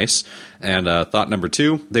pretty nice. And thought number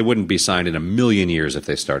two, they wouldn't be signed in a million years if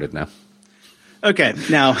they started now. Okay,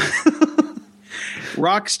 now,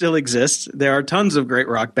 rock still exists. There are tons of great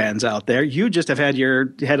rock bands out there. You just have had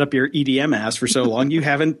your head up your EDM ass for so long, you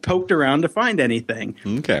haven't poked around to find anything.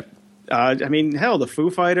 Okay. I mean, hell, the Foo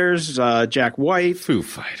Fighters, Jack White. Foo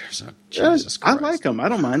Fighters. Oh, Jesus I Christ. like them. I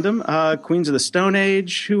don't mind them. Queens of the Stone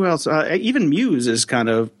Age. Who else? Even Muse is kind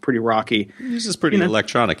of pretty rocky. This is pretty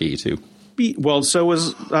electronic-y, too. Well, so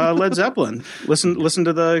was Led Zeppelin. Listen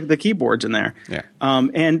to the keyboards in there. Yeah.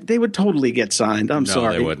 And they would totally get signed. I'm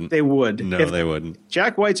sorry. They wouldn't. They would. No, If they wouldn't.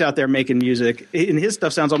 Jack White's out there making music, and his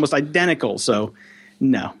stuff sounds almost identical. So,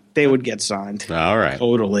 no, they would get signed. All right.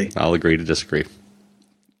 Totally. I'll agree to disagree.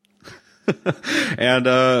 And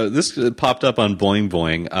this popped up on Boing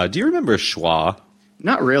Boing. Do you remember Schwa?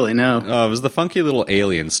 Not really, no. It was the funky little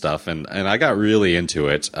alien stuff, and I got really into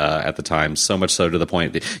it at the time, so much so to the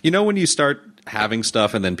point that, you know, when you start having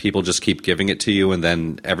stuff and then people just keep giving it to you and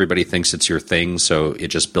then everybody thinks it's your thing, so it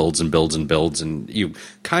just builds and builds and builds, and you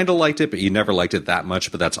kind of liked it, but you never liked it that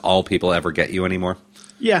much, but that's all people ever get you anymore?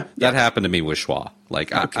 Yeah. That happened to me with Schwa.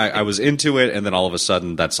 Like, okay. I was into it, and then all of a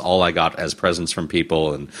sudden that's all I got as presents from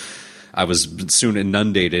people, and I was soon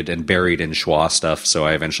inundated and buried in Schwa stuff, so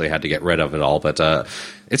I eventually had to get rid of it all. But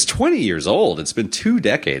it's 20 years old. It's been 2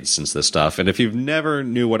 decades since this stuff. And if you've never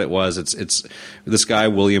knew what it was, it's this guy,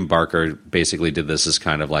 William Barker, basically did this as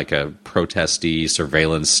kind of like a protesty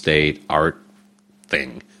surveillance state art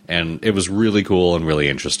thing. And it was really cool and really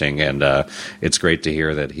interesting. And it's great to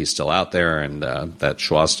hear that he's still out there and that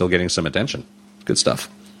Schwa's still getting some attention. Good stuff.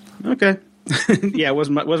 Okay. Yeah, it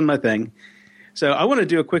wasn't my thing. So I want to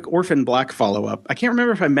do a quick Orphan Black follow-up. I can't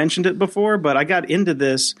remember if I mentioned it before, but I got into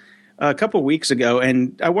this a couple weeks ago,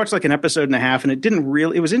 and I watched like an episode and a half, and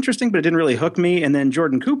it was interesting, but it didn't really hook me. And then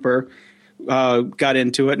Jordan Cooper got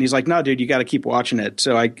into it, and he's like, no, dude, you got to keep watching it.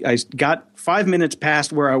 So I got 5 minutes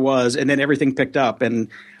past where I was, and then everything picked up, and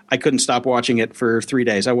I couldn't stop watching it for 3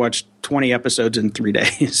 days. I watched 20 episodes in 3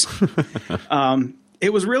 days.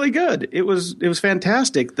 It was really good. It was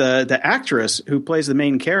fantastic. The actress who plays the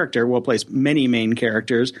main character, plays many main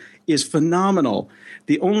characters, is phenomenal.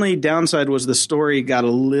 The only downside was the story got a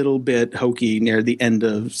little bit hokey near the end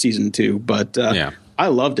of season 2, but I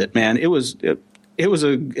loved it, man. It was a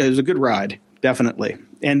good ride, definitely.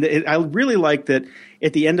 And I really like that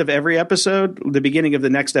at the end of every episode, the beginning of the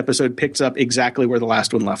next episode picks up exactly where the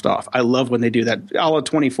last one left off. I love when they do that. A la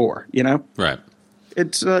 24, you know? Right.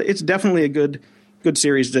 It's definitely a good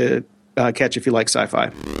series to catch if you like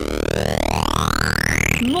sci-fi.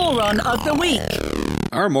 Moron of the Week.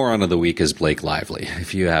 Our moron of the week is Blake Lively.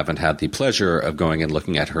 If you haven't had the pleasure of going and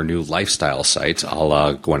looking at her new lifestyle site, a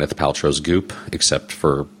la Gwyneth Paltrow's Goop, except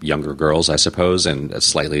for younger girls, I suppose, and a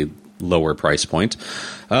slightly lower price point,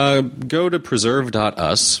 go to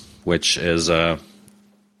preserve.us, which is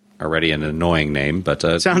already an annoying name, but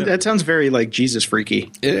that sounds very like Jesus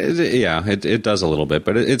freaky. It does a little bit,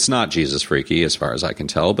 but it's not Jesus freaky as far as I can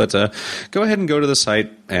tell. But go ahead and go to the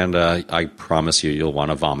site, and I promise you'll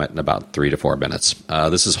want to vomit in about 3 to 4 minutes.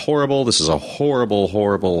 This is horrible. This is a horrible,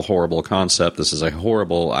 horrible, horrible concept. This is a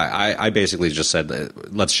horrible. I basically just said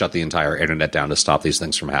let's shut the entire internet down to stop these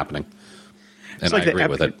things from happening. And like I agree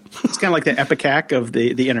with it. It's kind of like the epicac of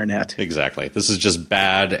the internet. Exactly. This is just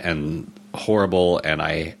bad and horrible,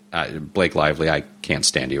 and Blake Lively, I can't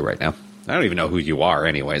stand you right now. I don't even know who you are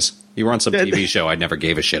anyways. You were on some TV show I never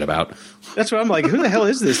gave a shit about. That's what I'm like, who the hell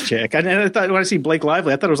is this chick? I thought when I see Blake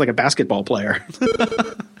Lively, I thought it was like a basketball player.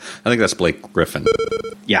 I think that's Blake Griffin.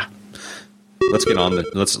 Yeah. Let's get on.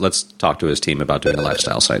 Let's talk to his team about doing a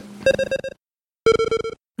lifestyle site.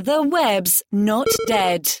 The web's not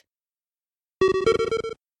dead.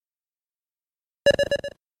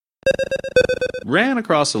 Ran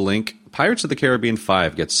across a link. Pirates of the Caribbean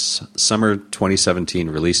 5 gets summer 2017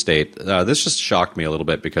 release date. This just shocked me a little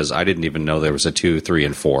bit because I didn't even know there was a 2, 3,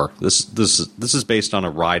 and 4. This is based on a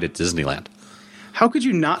ride at Disneyland. How could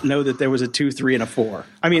you not know that there was a 2, 3, and a 4?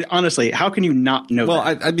 I mean, honestly, how can you not know that?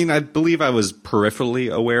 Well, I mean, I believe I was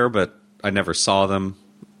peripherally aware, but I never saw them.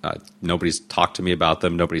 Nobody's talked to me about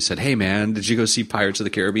them. Nobody said, hey, man, did you go see Pirates of the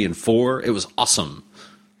Caribbean 4? It was awesome.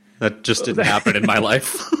 That just didn't happen in my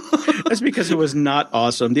life. That's because it was not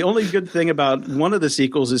awesome. The only good thing about one of the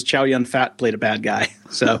sequels is Chow Yun-fat played a bad guy.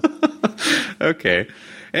 So, okay.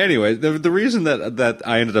 Anyway, the reason that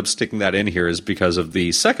I ended up sticking that in here is because of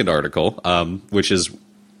the second article, which is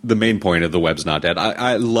the main point of The Web's Not Dead.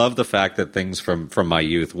 I love the fact that things from my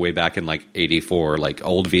youth, way back in like 84, like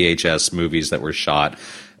old VHS movies that were shot,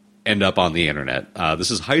 end up on the internet.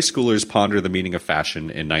 This is High Schoolers Ponder the Meaning of Fashion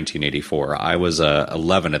in 1984. I was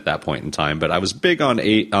 11 at that point in time, but I was big on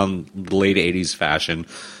the late 80s fashion.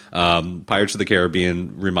 Pirates of the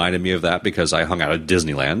Caribbean reminded me of that because I hung out at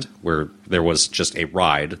Disneyland, where there was just a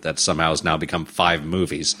ride that somehow has now become 5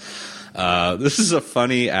 movies. This is a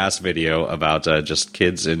funny ass video about just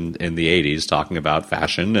kids in the 80s talking about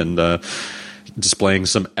fashion and displaying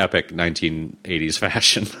some epic 1980s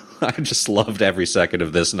fashion. I just loved every second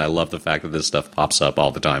of this, and I love the fact that this stuff pops up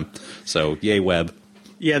all the time. So, yay, Web.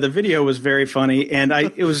 Yeah, the video was very funny, and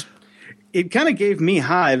it kind of gave me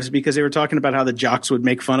hives because they were talking about how the jocks would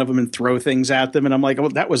make fun of them and throw things at them, and I'm like, well,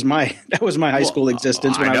 that was my high school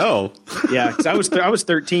existence. When I know. Yeah, because I was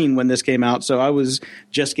 13 when this came out, so I was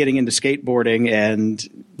just getting into skateboarding and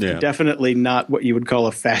definitely not what you would call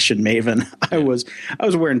a fashion maven. I was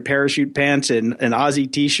wearing parachute pants and an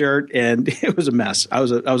Aussie T-shirt, and it was a mess. I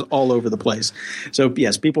was all over the place. So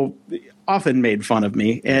yes, people often made fun of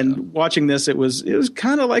me, and watching this, it was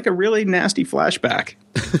kind of like a really nasty flashback.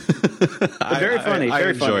 Very funny. I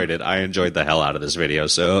enjoyed it. I enjoyed the hell out of this video.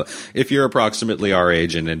 So if you're approximately our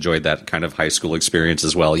age and enjoyed that kind of high school experience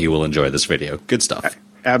as well, you will enjoy this video. Good stuff.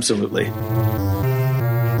 Absolutely.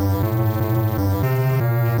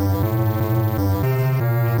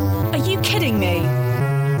 Are you kidding me?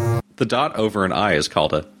 The dot over an I is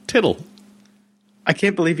called a tittle. I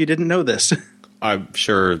can't believe you didn't know this. I'm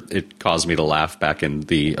sure it caused me to laugh back in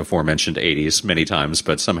the aforementioned 80s many times,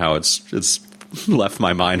 but somehow it's left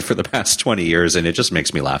my mind for the past 20 years, and it just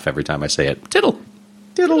makes me laugh every time I say it. Tittle.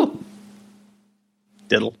 Diddle.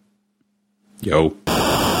 Diddle. Yo.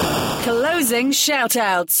 Closing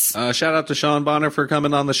shout-outs. Shout out to Sean Bonner for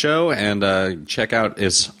coming on the show, and check out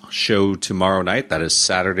his show tomorrow night. That is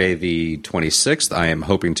Saturday the 26th. I am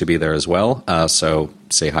hoping to be there as well, so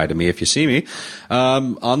say hi to me if you see me.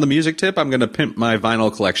 On the music tip, I'm going to pimp my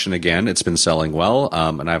vinyl collection again. It's been selling well,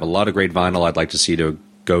 and I have a lot of great vinyl I'd like to see to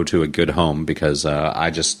go to a good home because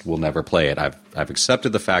I just will never play it. I've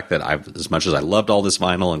accepted the fact that as much as I loved all this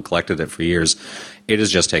vinyl and collected it for years, it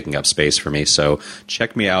is just taking up space for me. So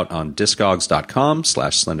check me out on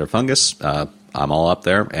discogs.com/slenderfungus. I'm all up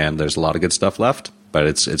there, and there's a lot of good stuff left, but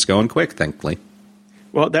it's going quick, thankfully.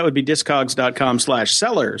 Well, that would be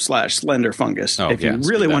discogs.com/seller/slenderfungus if you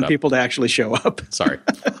really want people to actually show up. Sorry.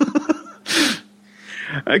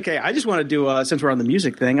 Okay, I just want to do, since we're on the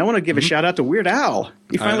music thing, I want to give a shout out to Weird Al.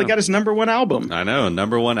 He finally got his #1 album. I know,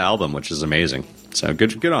 #1 album, which is amazing. So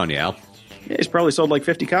good on you, Al. Yeah, he's probably sold like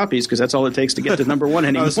 50 copies because that's all it takes to get to #1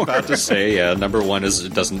 anymore. I was about to say,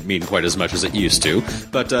 #1 doesn't mean quite as much as it used to,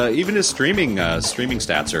 but even his streaming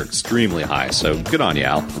stats are extremely high. So good on you,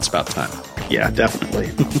 Al. It's about time. Yeah, definitely.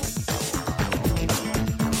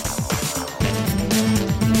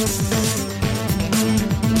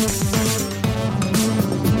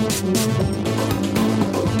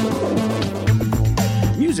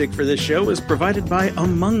 Music for this show is provided by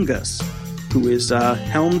Among Us, who is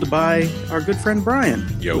helmed by our good friend Brian,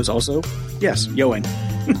 Yo. who is also, yes, yoing.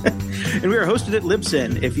 And we are hosted at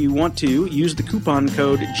Libsyn. If you want to, use the coupon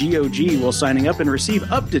code GOG while signing up and receive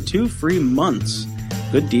up to 2 free months.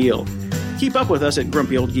 Good deal. Keep up with us at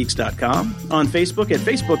grumpyoldgeeks.com, on Facebook at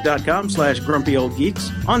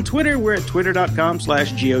facebook.com/grumpyoldgeeks, on Twitter we're at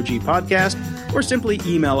twitter.com/GOGpodcast, or simply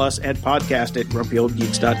email us at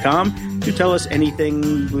podcast@grumpyoldgeeks.com to tell us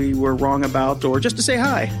anything we were wrong about or just to say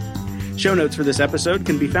hi. Show notes for this episode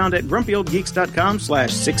can be found at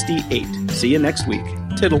grumpyoldgeeks.com/68. See you next week.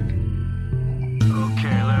 Tittle.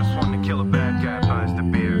 Okay, last one to kill a bad guy buys the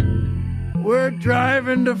beer. We're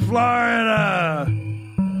driving to Florida.